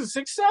from Kansas,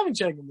 6'7"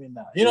 checking me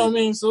now. You know what I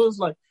mean? So it's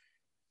like,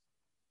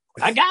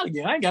 I gotta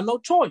get. I ain't got no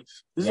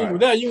choice. It's either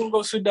that you gonna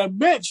go sit that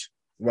bench.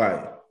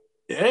 Right.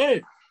 Yeah.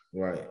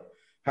 Right.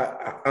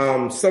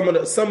 Some of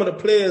the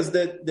players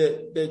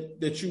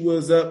that you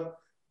was up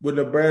with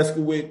Nebraska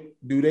with,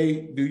 do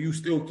you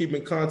still keep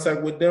in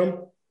contact with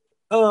them?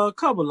 A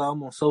couple of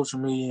them on social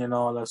media and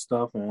all that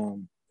stuff.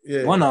 And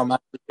one of them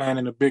actually playing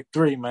in the Big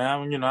Three,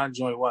 man. You know, I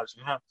enjoy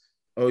watching him.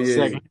 Oh yeah.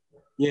 Second.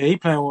 Yeah, he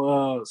playing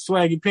with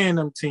Swaggy Penn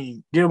them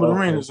team. Gilbert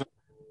Arenas.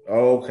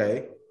 Oh,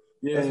 okay.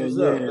 Yeah,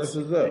 That's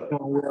what's up. Doing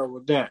well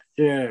with that.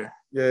 Yeah.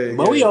 Yeah.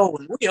 But we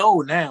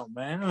old now,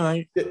 man.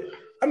 Like,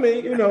 I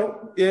mean, you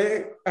know,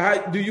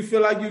 do you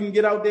feel like you can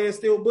get out there and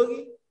still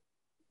boogie?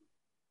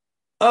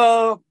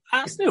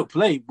 I still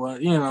play,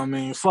 but you know what I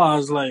mean, as far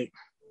as like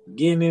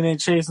getting in and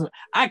chasing,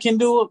 I can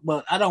do it,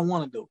 but I don't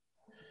want to do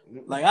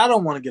it. Like, I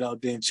don't want to get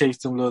out there and chase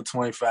them little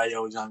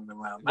 25-year-olds young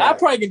around. Right. I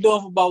probably can do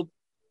it for about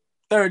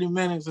 30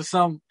 minutes or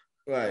something.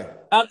 Right.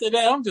 After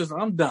that, I'm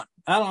done.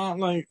 I don't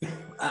like.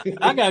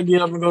 I gotta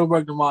get up and go to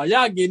work tomorrow.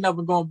 Y'all getting up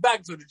and going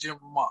back to the gym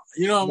tomorrow.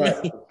 You know what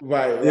I mean?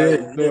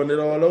 Right. Doing it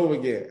all over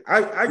again.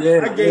 I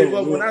gave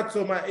up when I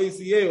tore my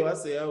ACL. I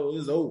said, "Oh,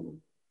 it's over."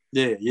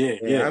 Yeah.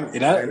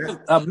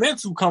 A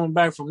mental coming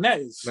back from that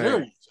is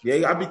serious.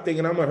 Yeah, I be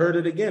thinking I'm gonna hurt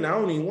it again. I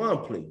don't even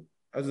want to play.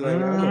 I was like,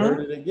 I'm gonna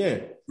hurt it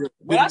again.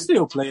 But I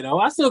still play though.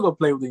 I still go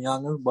play with the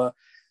youngins, but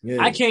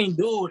I can't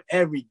do it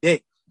every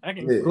day. I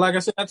can, like I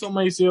said, I tore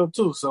my ACL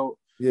too. So.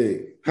 Yeah.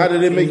 How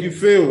did it make you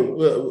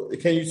feel?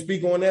 Can you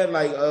speak on that?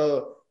 Like,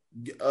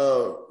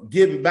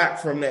 getting back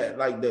from that,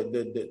 like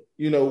the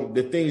you know,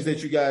 the things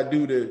that you gotta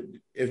do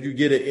if you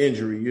get an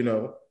injury, you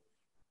know.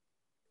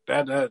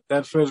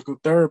 That physical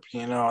therapy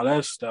and all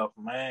that stuff,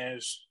 man.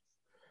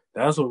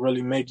 That's what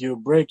really make you or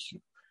break you.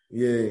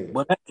 Yeah.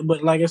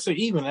 But like I said,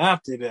 even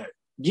after that,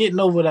 getting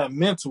over that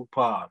mental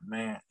part,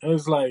 man,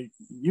 it's like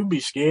you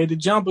be scared to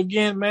jump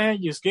again, man.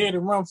 You're scared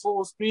to run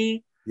full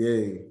speed.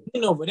 Yeah.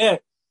 Getting over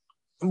that.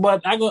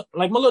 But I got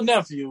like my little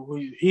nephew, who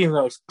he's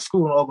in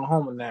school in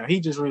Oklahoma now. He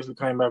just recently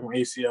came back from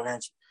ACL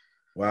injury.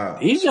 Wow,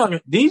 these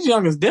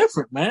young is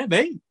different, man.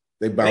 They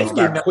bounce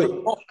back quick.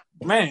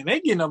 Man, they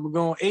getting up and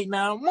going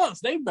 8-9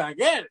 months. They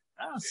back at it.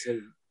 I say,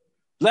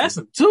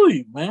 blessing to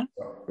you, man.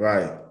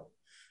 Right.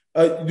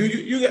 Do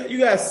you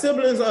got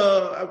siblings?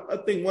 I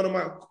think one of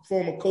my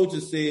former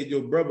coaches said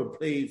your brother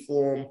played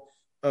for him.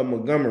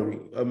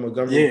 Montgomery.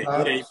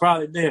 Yeah, he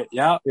probably did.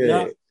 Yeah.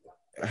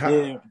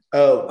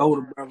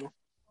 Older brother.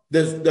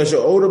 That's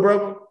your older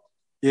brother?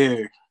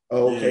 Yeah.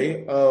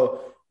 Okay.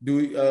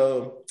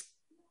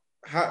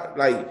 how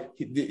like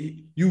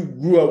you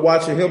grew up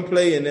watching him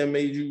play, and that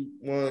made you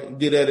want to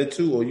get at it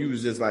too, or you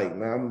was just like,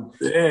 man,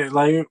 Yeah,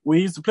 like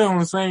we used to play on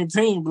the same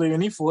team, believe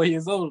me. He's 4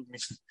 years older than me.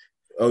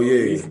 oh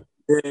yeah.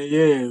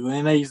 Yeah.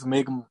 And they used to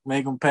make him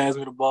pass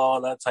me the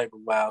ball, that type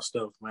of wild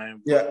stuff,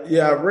 man.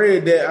 Yeah. I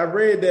read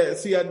that.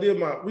 See, I did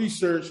my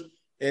research,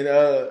 and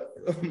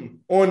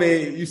on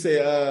there you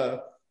say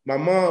my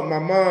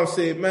mom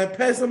said, man,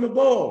 pass him the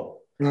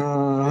ball.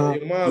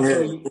 Your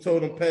mom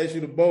told him pass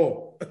you the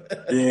ball.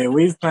 Yeah,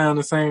 we was playing on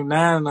the same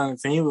 9 on the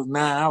team. He was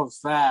 9, I was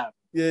 5.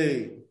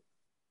 Yeah.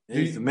 They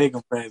used to make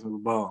him pass me the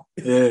ball.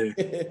 Yeah.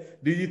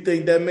 Do you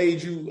think that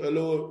made you a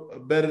little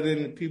better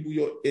than the people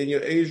in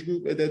your age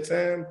group at that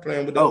time,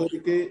 playing with the older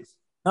kids?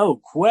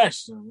 No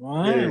question,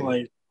 man. Yeah.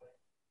 Like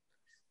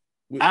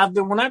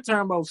after when I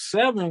turned about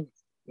 7,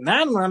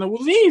 9 runner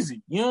was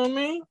easy. You know what I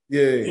mean?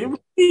 Yeah. It was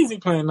easy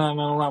playing 9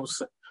 runner when I was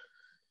 7.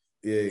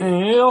 Yeah.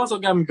 And it also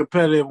got me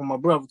competitive with my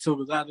brother too,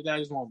 because after that I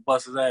just want to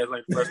bust his ass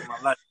like the rest of my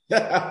life.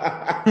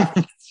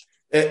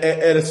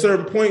 At a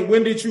certain point,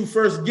 when did you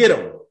first get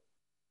him?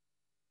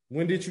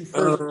 When did you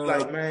first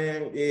like,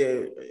 man,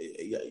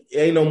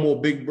 ain't no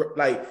more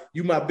like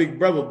you my big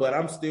brother, but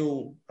I'm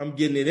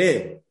getting it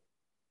in.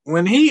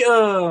 When he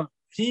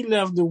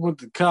left and went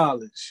to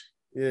college,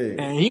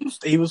 and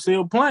he was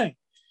still playing,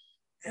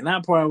 and I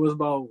probably was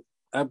about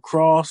up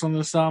crossing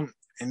or something,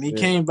 and he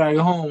came back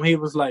home. He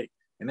was like,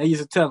 and they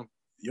used to tell him,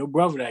 "Your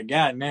brother, that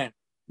guy now."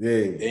 Yeah,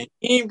 and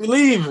he didn't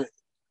believe it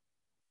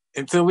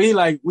until we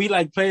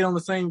played on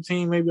the same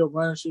team, maybe a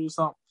running shoe or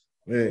something.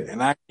 Yeah. And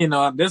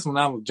this when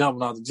I was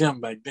jumping out the gym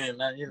back then,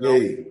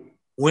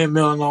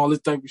 windmill and all this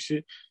type of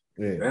shit.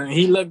 Yeah. And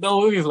he looked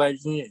over, he was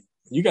like, yeah,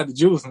 you got the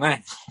juice now.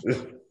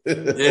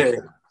 Yeah.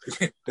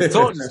 The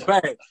torch is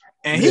back.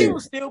 And he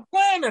was still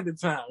playing at the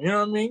time, you know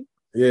what I mean?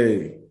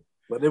 Yeah.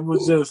 But it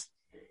was just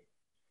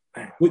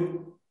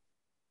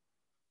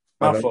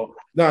my fault.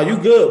 Nah, you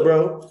good,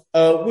 bro.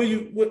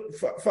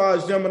 As far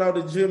as jumping out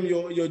the gym,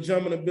 your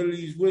jumping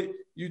abilities, what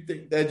you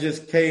think that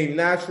just came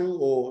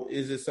natural, or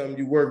is it something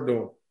you worked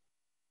on?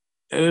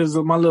 It was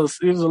a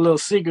little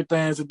secret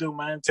things to do,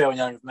 man. I didn't tell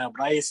youngins now,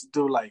 but I used to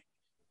do like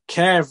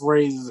calf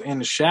raises in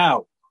the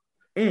shower.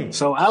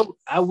 So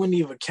I wouldn't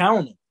even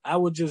count them. I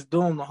would just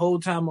do them the whole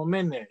time I'm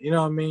in there. You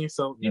know what I mean?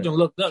 So you done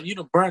looked up, you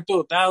done burnt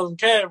through 1,000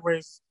 calf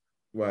raises,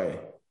 right?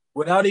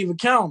 Without even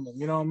counting them.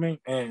 You know what I mean?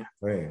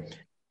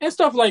 And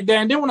stuff like that.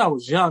 And then when I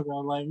was younger,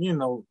 like a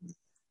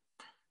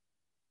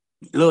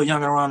little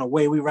younger around the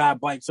way, we ride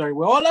bikes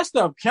everywhere. All that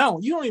stuff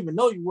count. You don't even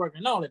know you're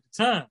working out at the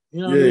time.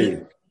 You know what I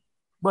mean?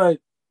 But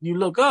you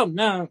look up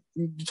now,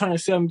 you turn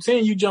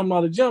 17, you jump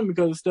out of the gym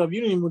because of stuff you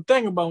didn't even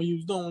think about when you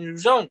was doing when you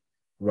was young.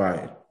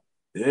 Right.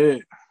 Yeah.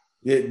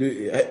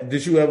 Yeah.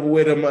 Did you ever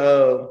wear them?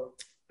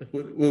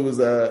 What was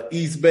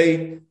East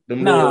Bay?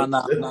 Nah.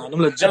 Them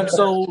little jump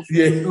soles.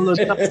 Them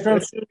little jump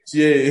shoes.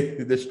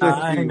 Yeah, the strength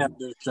shoes. I ain't never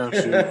do jump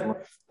shoes. Man.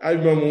 I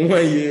remember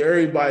one year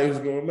everybody was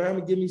going, man, I'm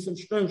gonna give me some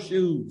strength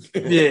shoes.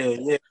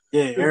 Yeah.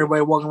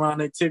 Everybody walking around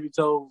their tippy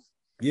toes.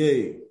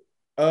 Yeah.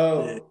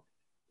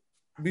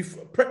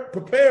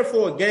 Prepare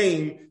for a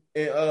game,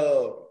 and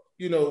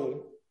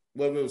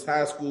whether it was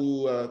high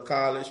school,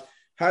 college.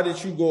 How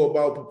did you go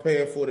about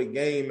preparing for the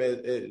game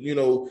at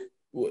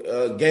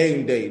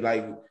game day,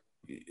 like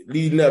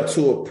leading up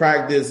to a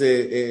practice,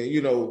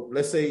 and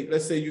let's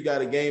say you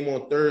got a game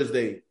on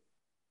Thursday,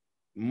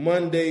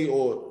 Monday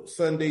or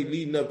Sunday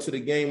leading up to the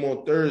game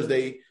on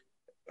Thursday.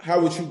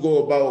 How would you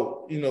go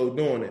about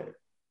doing that?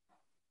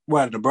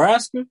 What,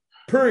 Nebraska?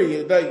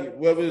 Period. Like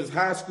whether it's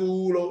high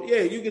school or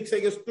you can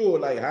take us through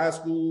it, like high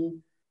school.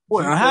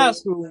 Well, in high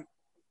school,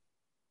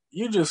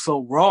 you just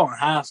so raw in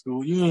high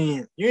school.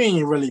 You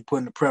ain't really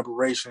putting the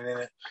preparation in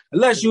it.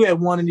 Unless you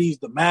had one of these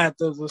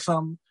Demantas or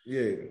something.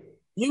 Yeah.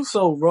 You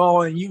so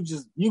raw and you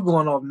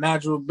going off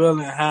natural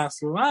ability in high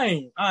school. I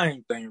ain't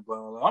thinking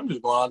about it. I'm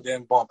just going out there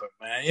and bumping,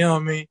 man. You know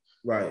what I mean?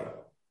 Right.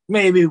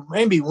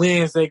 Maybe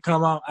Wednesday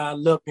come out, I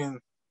look and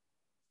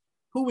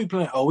who we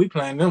playing? Oh, we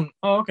playing them.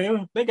 Oh,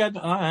 okay. They got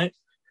all right.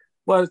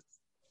 But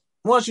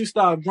once you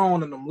start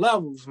growing in them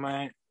levels,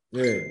 man,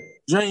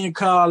 junior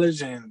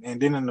college and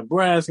then in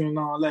Nebraska and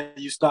all that,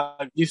 you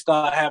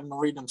start having to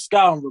read them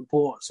scouting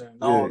reports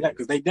and all that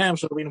because they damn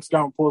sure read them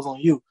scouting reports on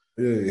you.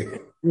 Yeah.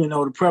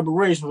 The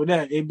preparation for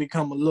that, it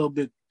become a little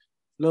bit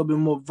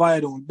more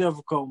vital and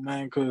difficult,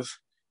 man, because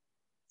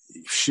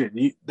shit,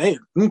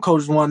 them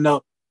coaches want to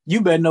know,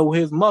 you better know where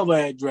his mother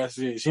address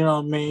is. You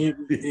know what I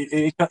mean?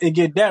 It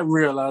get that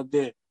real out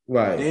there.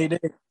 Right. They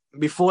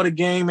before the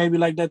game, maybe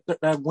like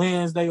that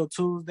Wednesday or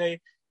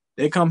Tuesday,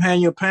 they come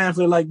hand you a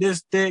pamphlet like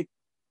this thick.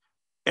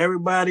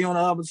 Everybody on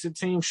the opposite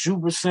team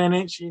shoot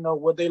percentage,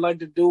 what they like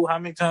to do, how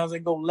many times they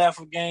go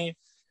left a game.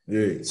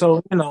 Yeah.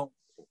 So,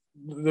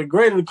 the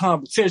greater the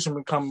competition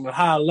becomes, the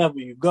higher level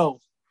you go.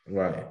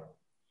 Right.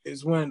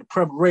 Is when the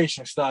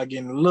preparation start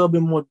getting a little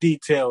bit more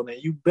detailed,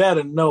 and you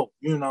better know,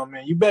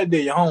 you better do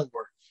your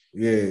homework.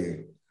 Yeah.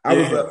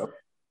 It's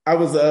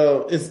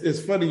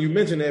funny you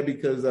mentioned that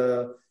because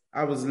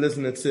I was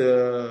listening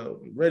to a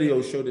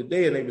radio show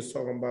today and they was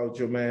talking about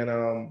your man,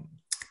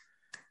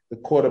 the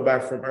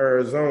quarterback from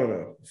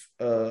Arizona,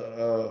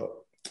 Kyler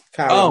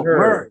Oh,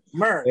 Murray.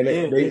 Murray. And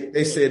Yeah.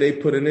 they said they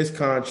put in his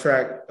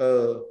contract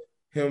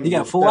him He to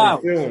got 4 study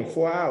hours. film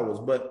 4 hours.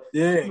 But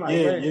Yeah, I'm like,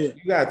 yeah, man, yeah.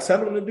 you gotta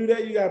tell him to do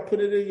that. You gotta put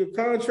it in your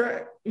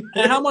contract.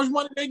 And how much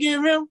money they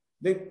give him?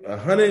 They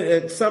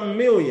 100 and something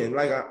million.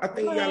 Like I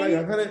think he got like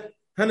Man,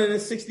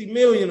 160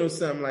 million or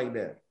something like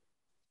that.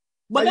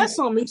 but that's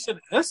something he should.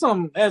 That's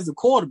something as a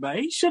quarterback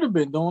he should have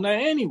been doing that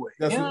anyway.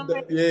 That's You know what, what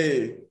I mean?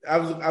 yeah.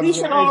 I He was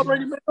should gonna have ask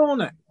already you. been doing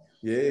that.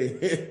 Yeah.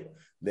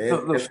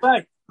 The If,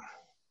 fact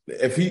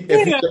if he he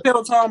if he didn't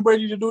tell Tom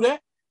Brady to do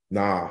that.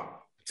 nah,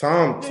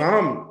 Yeah.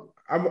 Tom.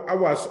 I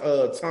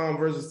watched Tom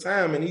versus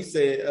Time, and he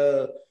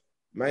said,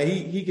 man,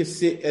 he could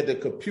sit at the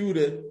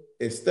computer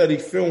and study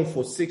film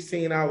for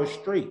 16 hours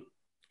straight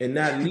and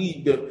not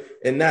leave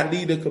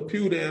the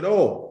computer at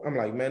all. I'm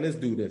like, man, this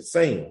dude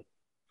insane.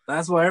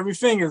 That's why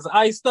everything is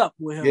iced up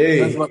with him.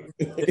 Yeah. That's why.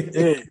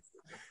 Yeah.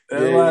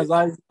 That's Yeah. why it's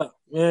iced up.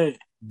 Yeah.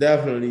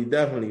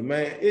 Definitely,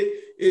 man.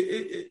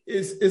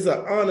 It's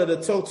an honor to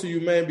talk to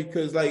you, man,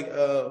 because like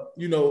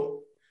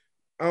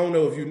I don't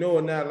know if you know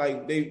or not,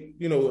 like they,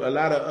 a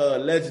lot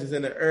of legends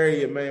in the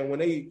area, man, when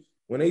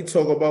they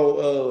talk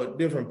about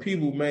different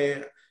people,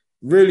 man,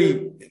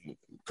 really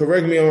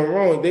correct me if I'm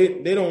wrong,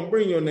 they don't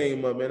bring your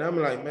name up, man. I'm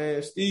like,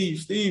 man,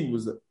 Steve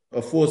was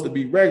a force to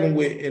be reckoned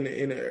with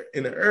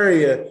in the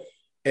area,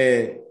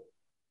 and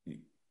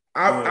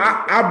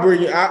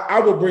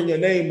I would bring your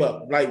name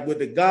up, like with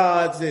the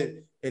gods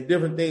and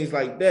different things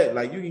like that.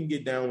 Like you can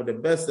get down with the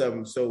best of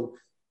them. So,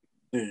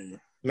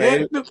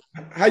 man,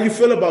 how you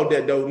feel about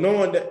that though?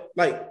 Knowing that,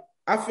 like,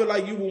 I feel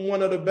like you were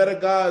one of the better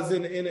guys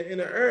in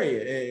the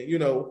area,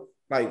 and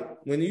like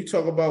when you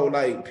talk about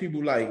like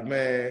people, like,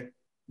 man,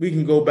 we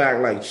can go back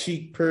like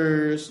Sheik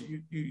Purse,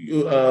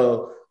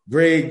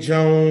 Greg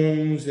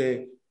Jones,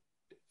 and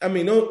I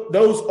mean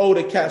those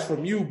older cats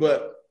from you,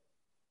 but.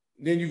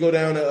 Then you go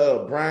down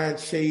to Brian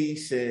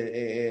Chase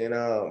and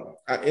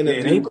I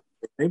interviewed.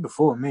 They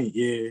before me,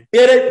 yeah.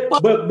 Yeah,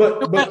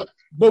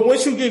 but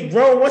once you get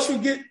grown, once you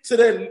get to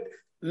that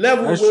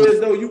level where as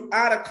though you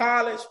out of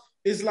college,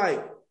 it's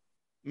like,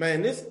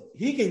 man,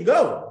 he can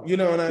go. You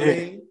know what I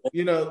mean?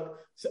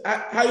 So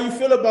how you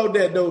feel about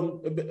that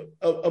though?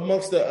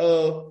 Amongst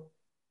the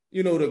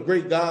the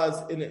great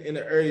guys in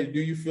the area,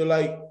 do you feel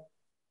like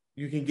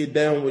you can get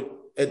down with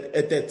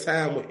at that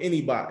time with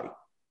anybody?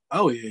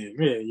 Oh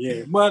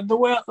yeah. But the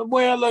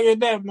way I look at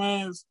that,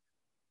 man, is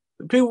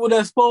the people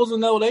that's supposed to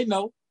know, they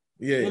know.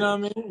 Yeah. You know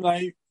what I mean?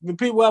 Like the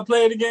people I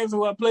played against,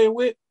 who I played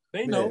with,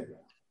 they know.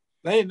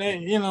 They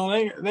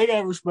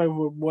got respect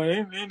for the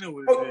boy. They know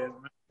what it is,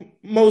 man.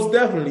 Most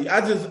definitely.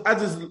 I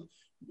just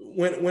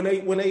when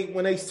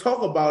they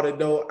talk about it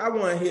though, I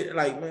want to hit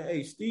like, man,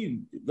 hey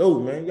Steve, go,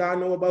 man. Y'all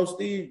know about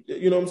Steve?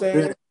 You know what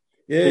I'm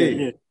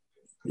saying?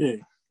 Yeah.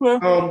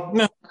 Well,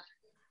 no.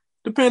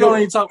 Depending on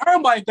who you talk,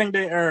 everybody think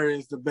their era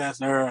is the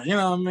best era. You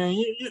know what I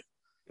mean?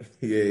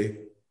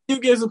 You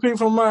get some people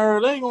from my era,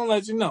 they ain't gonna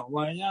let you know.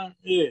 Like,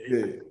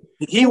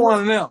 he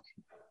one of them.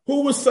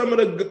 Who was some of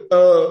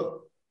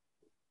the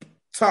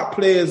top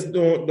players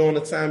during the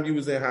time you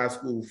was in high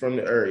school from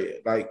the area?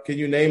 Like, can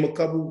you name a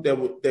couple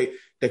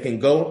that can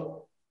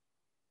go?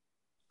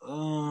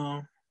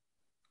 Like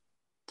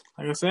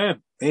I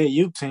said,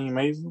 AAU team,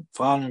 maybe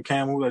following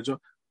Campbell,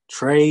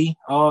 Trey,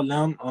 all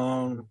them.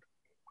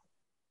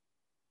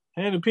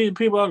 The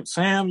people out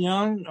Sam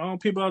Young, all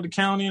people out the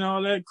county and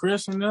all that,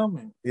 Chris and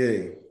them.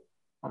 And,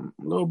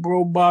 little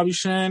bro Bobby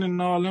Shannon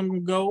and all them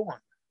can go.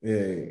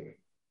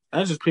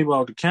 That's just people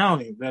out the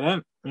county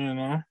that.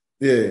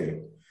 Yeah.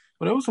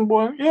 But there was some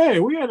boys. Yeah,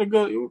 we had a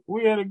good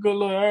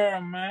little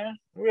era, man.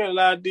 We had a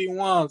lot of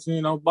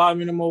D1s,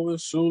 Bobby them over at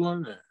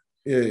Suland.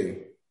 Yeah.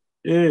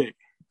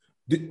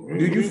 Do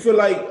you feel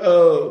like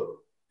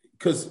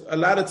because a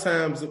lot of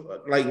times,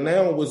 like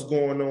now, what's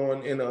going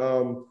on in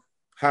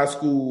high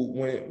school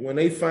when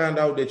they find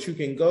out that you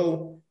can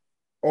go,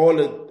 all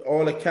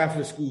the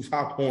Catholic schools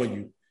hop on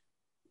you.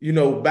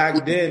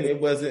 Back then it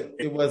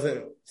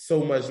wasn't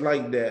so much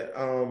like that.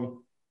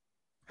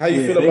 How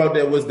you feel about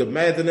that? Was the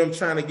math of them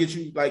trying to get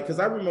you, like, because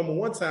I remember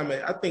one time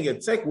I think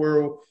at Tech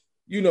World,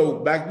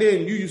 back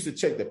then you used to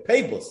check the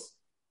papers.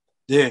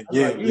 You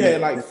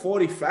had like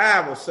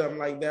 45 or something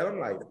like that. I'm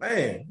like,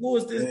 man, who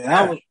is this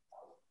guy?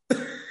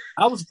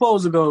 I was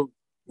supposed to go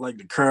like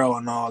the curl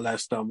and all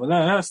that stuff, but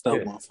that stuff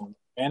wasn't for me.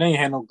 And they ain't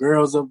had no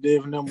girls up there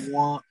for number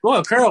one.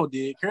 Well, Curl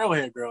did. Curl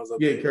had girls up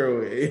there. Yeah,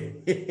 Curl.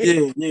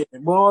 yeah.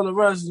 But all the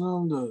rest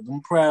of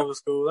them private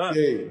schools.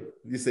 You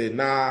said,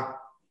 nah.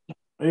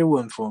 It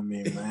wasn't for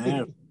me,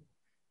 man.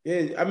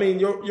 I mean,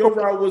 your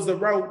route was the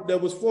route that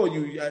was for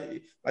you.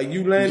 Like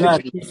you landed,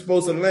 exactly. You were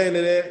supposed to land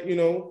it at,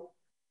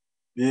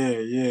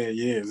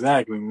 Yeah,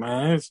 exactly,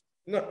 man.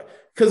 No,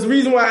 because the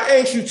reason why I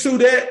asked you to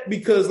that,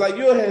 because like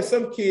you'll have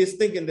some kids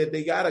thinking that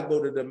they gotta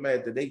go to the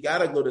Met, that they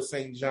gotta go to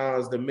St.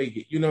 John's to make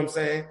it. You know what I'm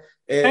saying?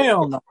 And,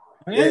 hell no.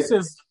 That's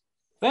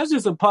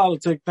just a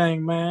politic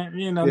thing, man.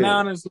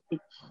 Now it's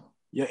like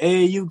your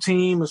AAU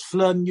team is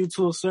flooding you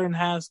to a certain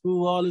high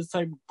school, all this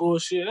type of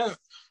bullshit.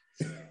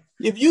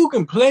 If you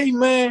can play,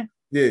 man,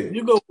 Yeah.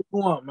 You go what you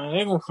want, man.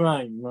 They gonna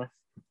find you, man.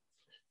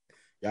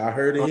 Y'all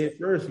heard it here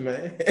first,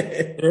 man.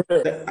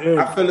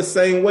 Yeah. I feel the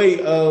same way,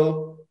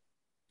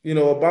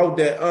 about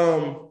that.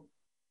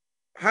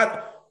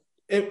 How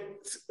in,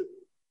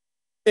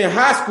 in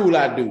high school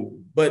I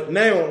do, but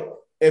now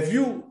if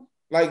you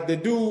like the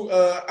dude,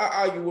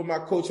 I argue with my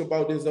coach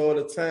about this all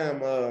the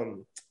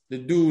time. The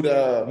dude,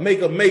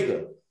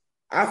 Maker.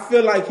 I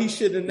feel like he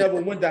should have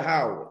never went to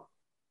Howard.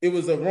 It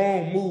was a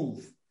wrong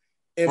move,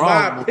 in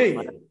my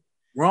opinion. Man.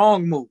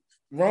 Wrong move.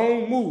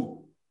 Wrong move.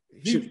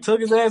 He took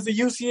his ass to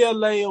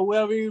UCLA or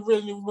wherever he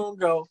really was gonna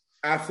go.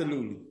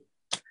 Absolutely.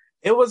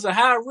 It was a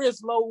high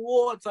risk, low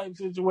reward type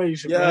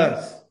situation.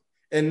 Yes. Man.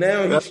 And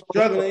now he's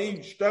struggling.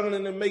 He's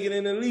struggling to make it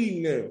in the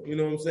league now. You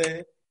know what I'm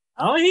saying?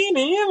 Oh, he ain't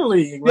in the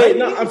league, right?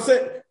 Yeah, no, I'm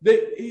saying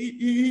that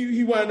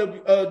he wound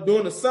up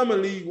doing the summer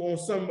league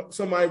on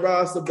somebody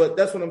roster, but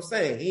that's what I'm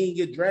saying. He ain't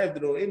get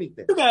drafted or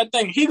anything. You gotta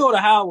think, he go to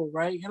Howard,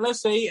 right? And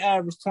let's say he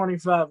averaged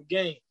 25 a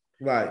game.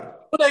 Right.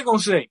 What they gonna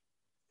say?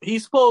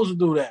 He's supposed to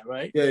do that,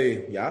 right?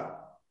 Yeah.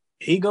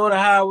 He go to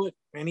Howard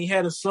and he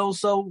had a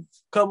so-so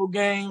couple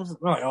games. I'm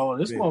like, oh,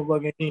 this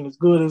motherfucker ain't as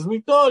good as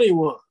we thought he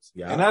was.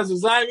 Yeah. And that's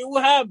exactly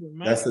what happened,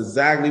 man. That's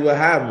exactly what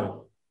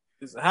happened.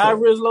 It's a high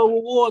risk, low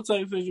reward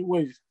type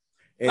situation.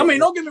 I mean,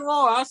 don't get me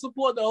wrong. I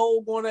support the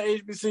whole going to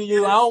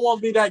HBCU. I don't want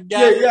to be that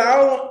guy.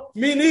 Yeah.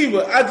 Me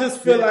neither. I just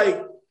feel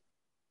like,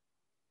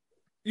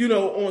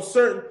 on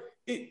certain,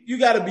 you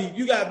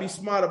gotta be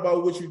smart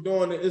about what you're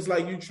doing. It's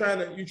like you trying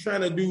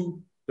to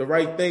do the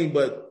right thing,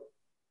 but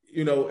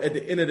at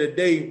the end of the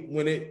day,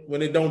 when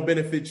it don't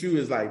benefit you,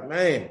 it's like,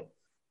 man,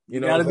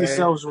 you gotta be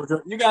selfish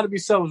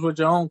with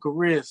your own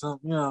career. So,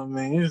 you know what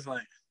I mean? It's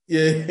like,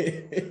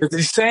 it's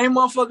the same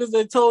motherfuckers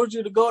that told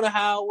you to go to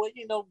Howard,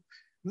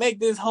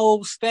 make this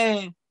whole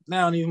stand.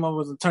 Now these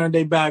motherfuckers turn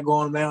their back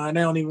on them, and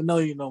they don't even know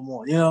you no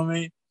more. You know what I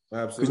mean?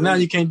 Absolutely. Because now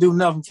you can't do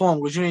nothing for them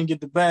because you ain't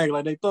get the bag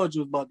like they thought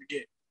you was about to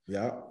get.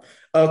 Yeah.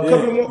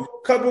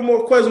 Couple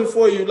more questions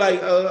for you.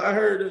 Like I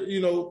heard,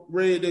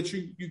 read that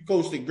you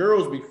coached the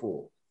girls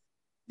before.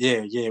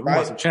 Yeah. We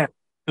got some champions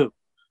too.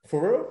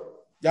 For real?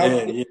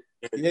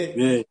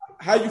 Yeah.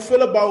 How you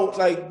feel about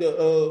like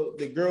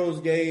the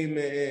girls game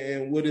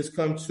and what it's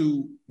come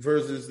to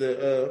versus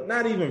the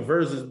not even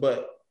versus,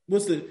 but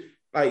what's the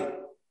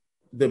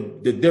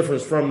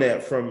difference from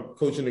that, from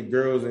coaching the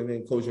girls and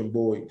then coaching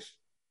boys?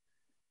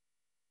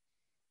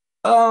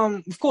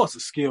 Of course, the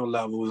skill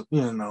level,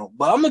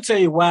 but I'm gonna tell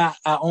you why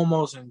I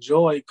almost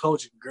enjoy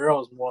coaching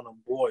girls more than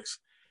boys.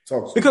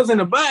 Because in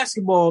the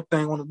basketball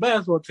thing, on the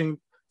basketball team,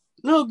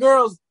 little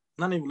girls,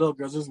 not even little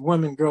girls, just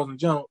women, girls in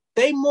general,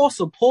 they more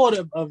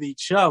supportive of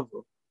each other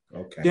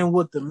than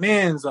what the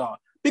men's are.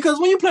 Because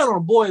when you play on a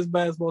boys'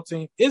 basketball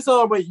team, it's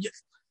already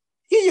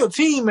he's your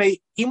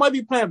teammate. He might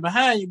be playing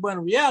behind you, but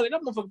in reality,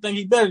 that motherfucker think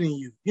he's better than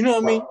you. You know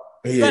what I mean?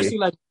 Yeah. Especially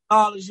like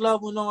college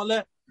level and all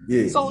that.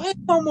 Yeah. So it's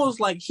almost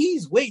like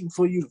he's waiting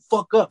for you to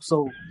fuck up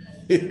so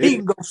he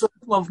can go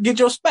get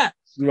your spot.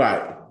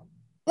 Right.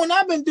 When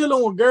I've been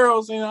dealing with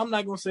girls, and I'm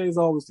not gonna say it's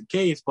always the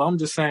case, but I'm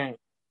just saying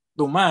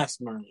through my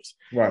experience.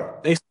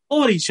 Right. They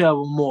support each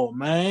other more,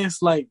 man.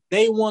 It's like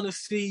they want to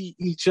see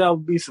each other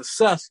be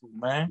successful,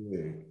 man.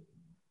 Yeah.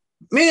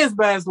 Men's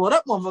basketball,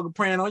 that motherfucker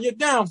praying on your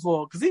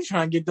downfall because he's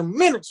trying to get the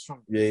minutes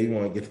from you. Yeah, he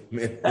want to get the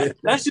minutes.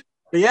 That's just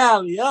the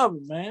reality of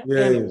it, man.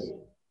 Yeah.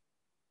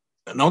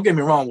 And don't get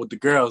me wrong with the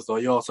girls, though.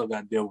 You also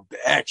got to deal with the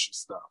extra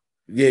stuff.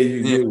 Yeah,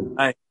 you do.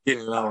 I ain't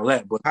getting all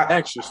that, but the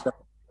extra stuff.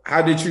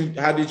 How did you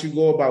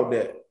go about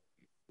that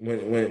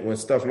when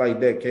stuff like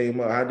that came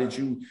up? How did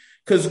you?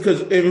 Because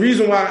the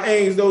reason why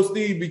I asked those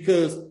things,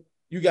 because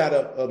you got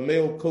a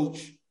male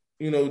coach,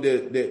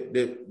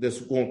 that's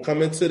going to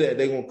come into that.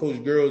 They're going to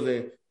coach girls,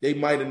 and they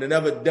might have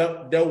never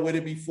dealt with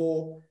it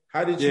before.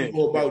 How did you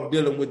go about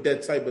dealing with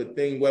that type of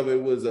thing, whether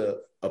it was a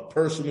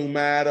personal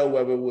matter,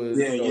 whether it was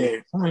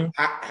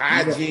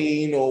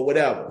hygiene or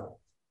whatever?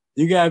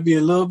 You got to be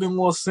a little bit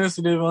more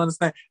sensitive and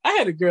understand. I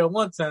had a girl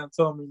one time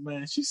told me,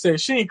 man, she said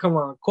she ain't come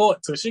on the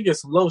court till she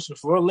gets some lotion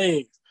for her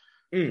legs.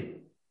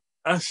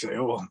 I said,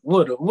 well,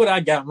 what I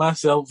got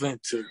myself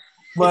into?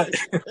 But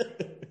at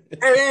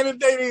the end of the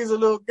day, these are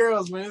little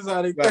girls, man. That's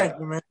how they think,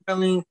 man. I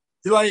mean,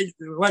 like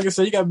I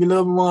said, you got to be a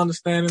little bit more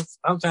understanding.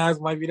 Sometimes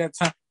it might be that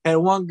time. Had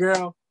one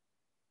girl,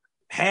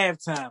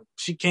 halftime.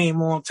 She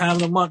came on time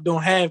of the month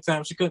doing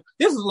halftime. She couldn't.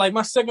 This is like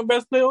my second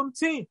best player on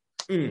the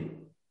team.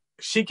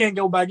 She can't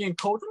go back in,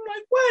 coach. I'm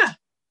like, why?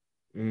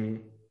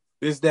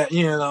 It's that,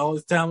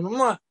 it's time of the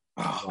month.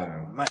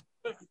 Oh, man.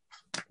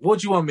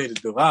 What you want me to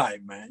do? All right,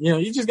 man.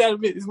 You just got to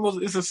be,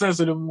 it's a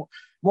sensitive,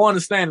 more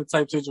understanding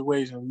type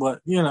situation.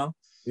 But,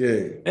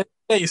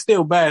 it's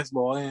still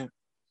basketball. And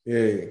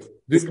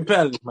it's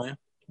competitive, man.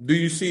 Do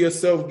you see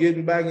yourself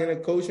getting back into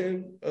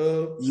coaching?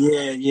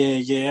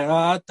 Yeah.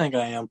 I think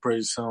I am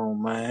pretty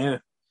soon, man.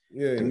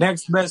 Yeah. The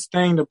next best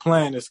thing to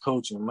playing is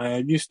coaching,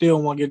 man. If you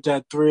still want to get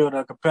that thrill,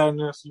 that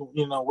competitiveness,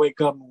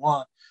 wake up and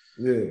want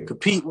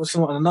compete with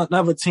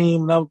another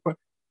team,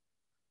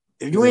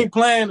 if you ain't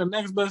playing, the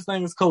next best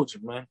thing is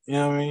coaching, man. You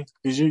know what I mean?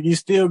 Because you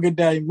still get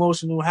that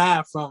emotional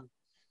high from,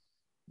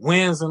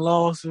 wins and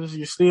losses.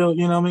 You still,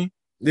 you know what I mean?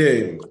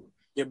 Yeah.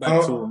 Get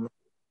back to it, man.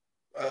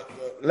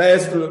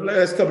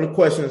 Last couple of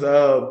questions.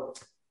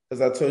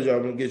 As I told you,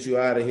 I'm gonna get you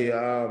out of here.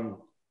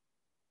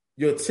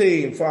 Your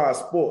team, far as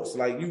sports,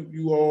 like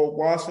you all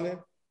Washington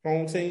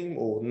home team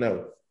or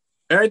no?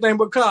 Everything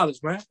but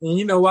college, man. And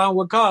you know why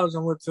what college I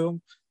went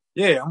to.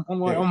 Yeah, I'm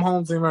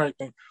home team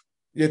everything.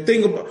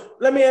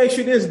 Let me ask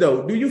you this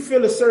though. Do you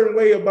feel a certain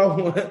way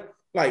about when,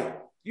 like,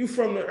 you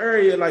from the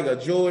area, like a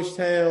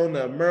Georgetown,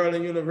 a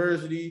Maryland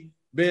University,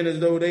 being as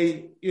though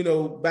they,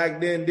 back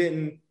then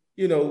didn't,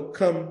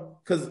 come,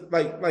 because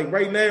like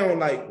right now,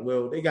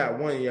 they got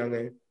one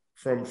youngin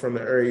from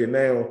the area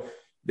now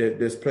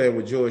that's playing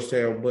with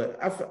Georgetown, but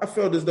I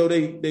felt as though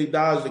they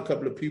dodged a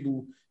couple of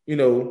people,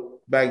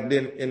 back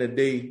then in the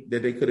day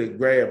that they could have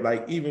grabbed,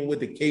 like even with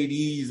the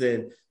KDs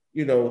and,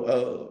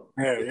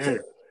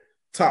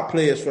 top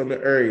players from the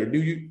area. Do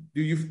you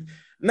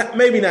not,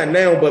 maybe not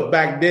now, but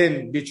back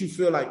then, did you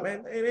feel like,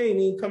 man, they ain't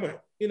even coming,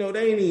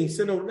 they ain't even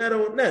send no net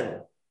on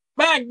nothing?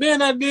 Back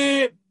then I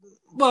did,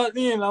 but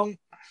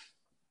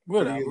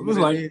whatever. It was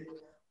like,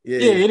 yeah,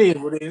 it is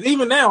what it is.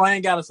 Even now, I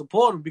ain't got to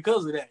support them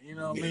because of that. You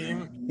know what I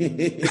mean?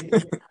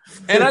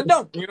 And I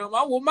don't.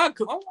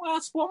 I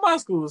support my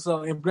school.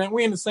 So, and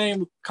we in the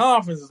same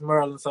conference as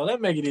Maryland, so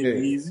that make it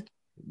easy.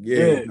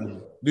 Yeah.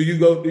 Do you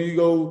go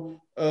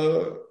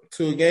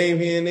to a game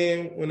here and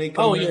there when they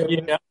come? Oh yeah.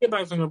 I get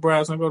back to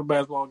Nebraska. I go to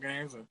basketball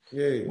games. And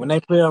when they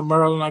play at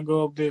Maryland, I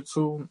go up there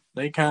too.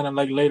 They kind of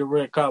like lay the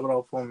red carpet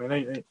off for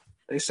me.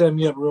 They set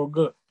me up real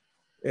good.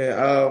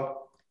 Yeah.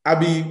 I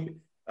be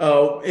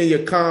in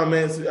your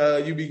comments.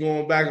 You be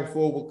going back and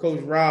forth with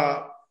Coach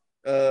Rob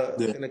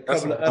and a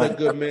couple of other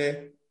good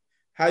men.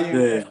 How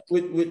you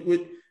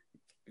with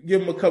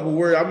give him a couple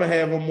words? I'm gonna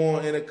have him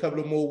on in a couple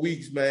of more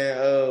weeks,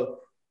 man.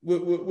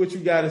 What you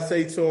got to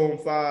say to him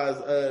as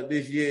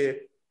this year?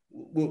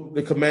 What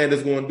the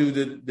Commanders going to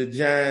do the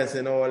Giants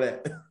and all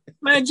that?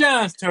 Man,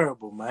 Giants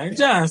terrible, man.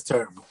 Giants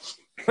terrible.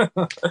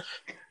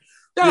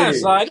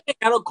 Giants side, they ain't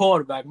got no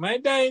quarterback,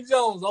 man. Daniel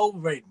Jones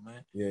overrated,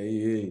 man. Yeah,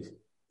 he is.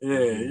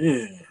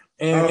 Yeah.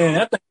 And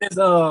I think that's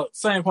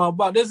same point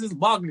about this is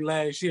Barkley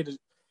last year to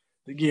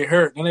get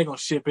hurt, and they gonna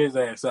ship his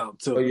ass out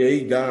too. Oh yeah,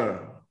 he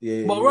gone.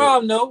 Yeah. But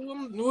Rob,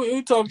 no,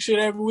 we talk shit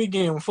every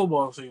weekend when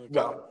football season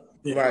comes.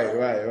 Yeah.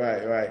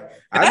 Right.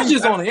 And that's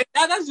just on the.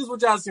 That's just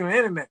what y'all see on the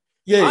internet.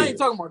 Yeah, I ain't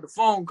talking about the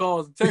phone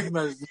calls and text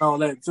messages and all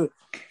that too.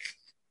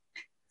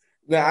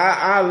 Now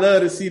I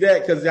love to see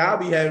that because y'all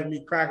be having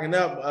me cracking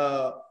up.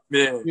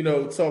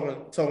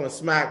 Talking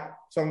smack,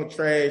 talking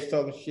trash,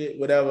 talking shit,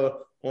 whatever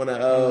on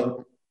a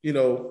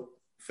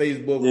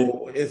Facebook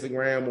or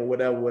Instagram or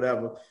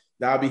whatever.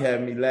 Y'all be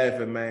having me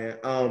laughing, man.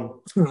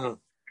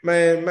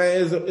 Man,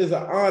 it's an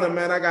honor,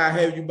 man. I gotta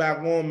have you back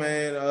on,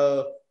 man.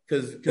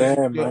 Because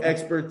your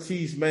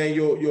expertise, man,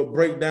 your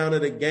breakdown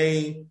of the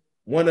game,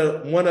 one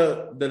of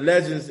the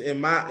legends in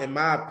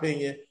my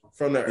opinion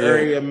from the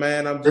area,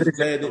 man. I'm just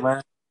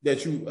glad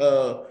that you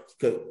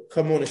could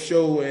come on the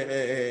show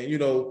and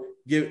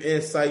give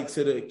insight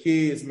to the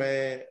kids,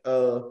 man.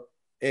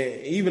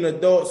 And even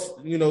adults,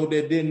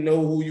 that didn't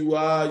know who you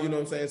are, you know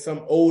what I'm saying?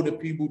 Some older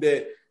people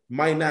that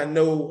might not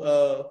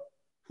know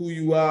who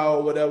you are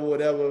or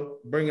whatever,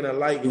 bringing a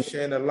light and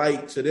sharing a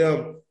light to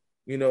them,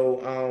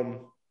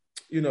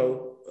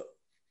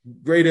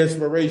 great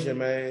inspiration,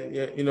 man.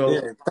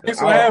 Thanks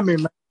for having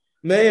me,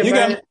 man. You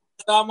got me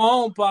start my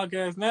own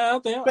podcast now. I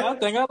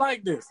think I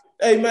like this.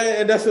 Hey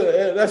man, and that's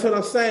what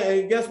I'm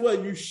saying. And guess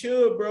what? You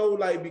should, bro.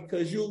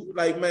 Because you,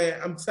 man,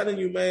 I'm telling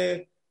you,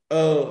 man.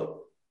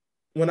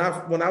 When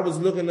I was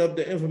looking up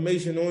the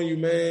information on you,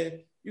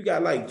 man, you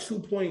got it's 2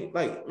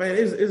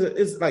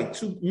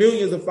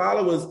 million of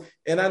followers,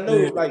 and I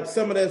know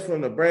some of that's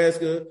from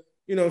Nebraska.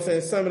 You know what I'm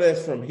saying? Some of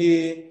that's from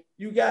here.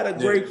 You got a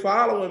great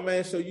following,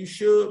 man. So you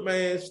should,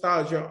 man,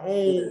 start your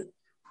own.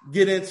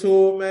 Get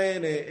into it,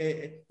 man,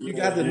 and you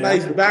got the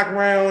nice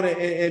background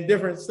and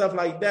different stuff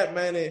like that,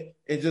 man,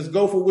 and just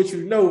go for what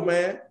you know,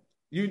 man.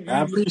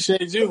 I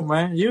appreciate you,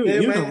 man. You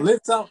can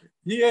lift up.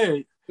 Yeah.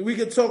 We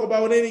can talk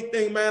about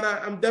anything, man.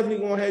 I'm definitely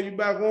going to have you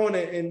back on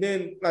it. And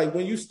then,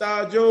 when you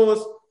start yours,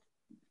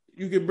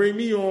 you can bring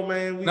me on,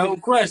 man. No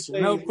question.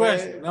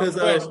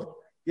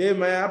 Yeah,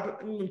 man, I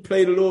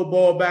played a little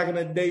ball back in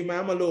the day, man.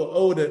 I'm a little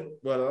older,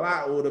 but a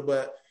lot older,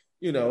 but,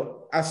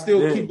 I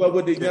still keep up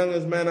with the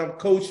youngest, man. I'm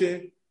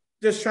coaching.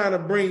 Just trying to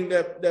bring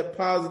that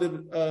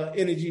positive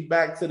energy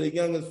back to the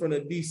youngins from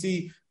the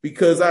DC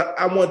because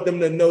I want them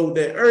to know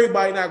that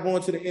everybody not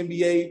going to the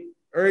NBA,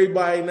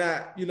 everybody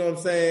not, you know what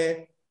I'm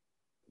saying,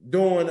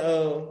 doing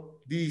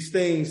these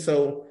things.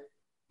 So,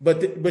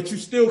 but you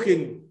still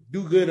can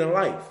do good in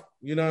life.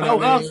 You know what I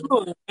mean?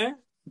 Absolutely, man.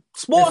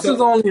 Sports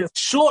is only a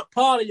short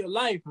part of your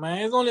life, man.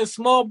 It's only a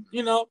small,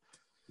 you got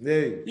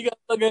to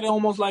look at it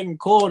almost like in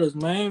quarters,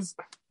 man.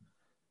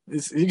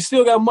 You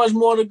still got much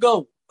more to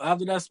go.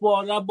 After that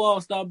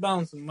ball start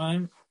bouncing,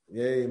 man.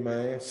 Yeah,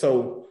 man.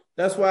 So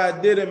that's why I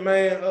did it,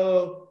 man.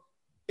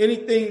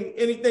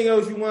 Anything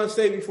else you want to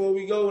say before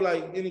we go?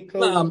 Any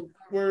closing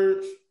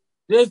words?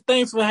 Just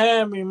thanks for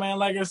having me, man.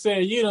 Like I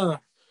said, you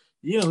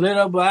You done lit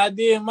up an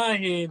idea in my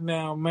head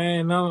now,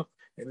 man. No,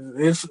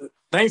 it's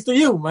thanks to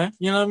you, man.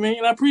 You know what I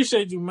mean? I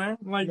appreciate you, man.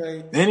 Like,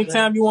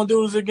 anytime you want to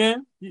do this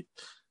again,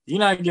 you're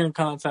not getting in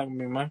contact with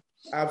me, man.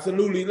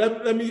 Absolutely.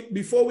 Let me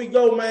before we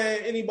go, man.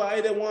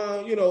 Anybody that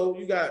want, you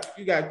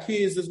got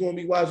kids that's gonna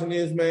be watching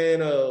this,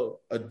 man.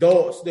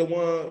 Adults that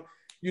want,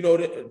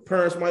 that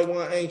parents might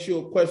want to ask you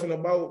a question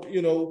about,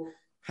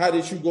 how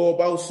did you go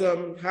about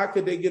something? How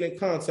could they get in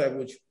contact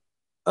with you?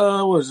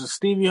 What is it,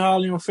 Stevie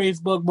Harley on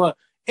Facebook? But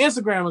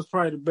Instagram is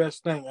probably the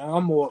best thing.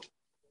 I'm more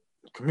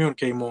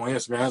communicate more on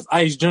Instagram. It's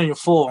Ice Junior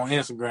 4 on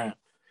Instagram.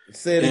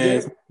 Say it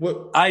again.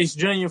 What? Ice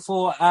Junior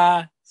 4,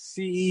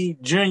 ICE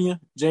Junior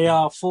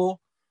JR 4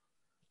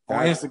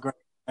 on Instagram,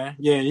 man.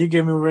 Yeah, you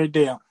get me right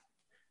there.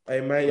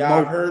 Hey man,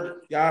 y'all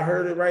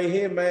heard it right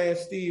here, man.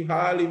 Steve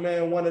Harley,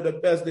 man, one of the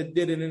best that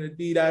did it in the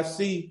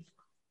DIC.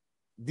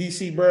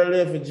 DC,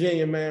 Maryland,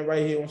 Virginia, man,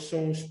 right here on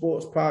Soon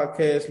Sports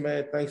Podcast,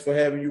 man. Thanks for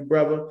having you,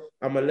 brother.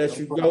 I'm gonna let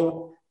you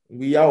go.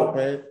 We out,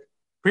 man.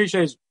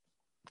 Appreciate you.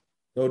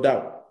 No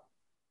doubt.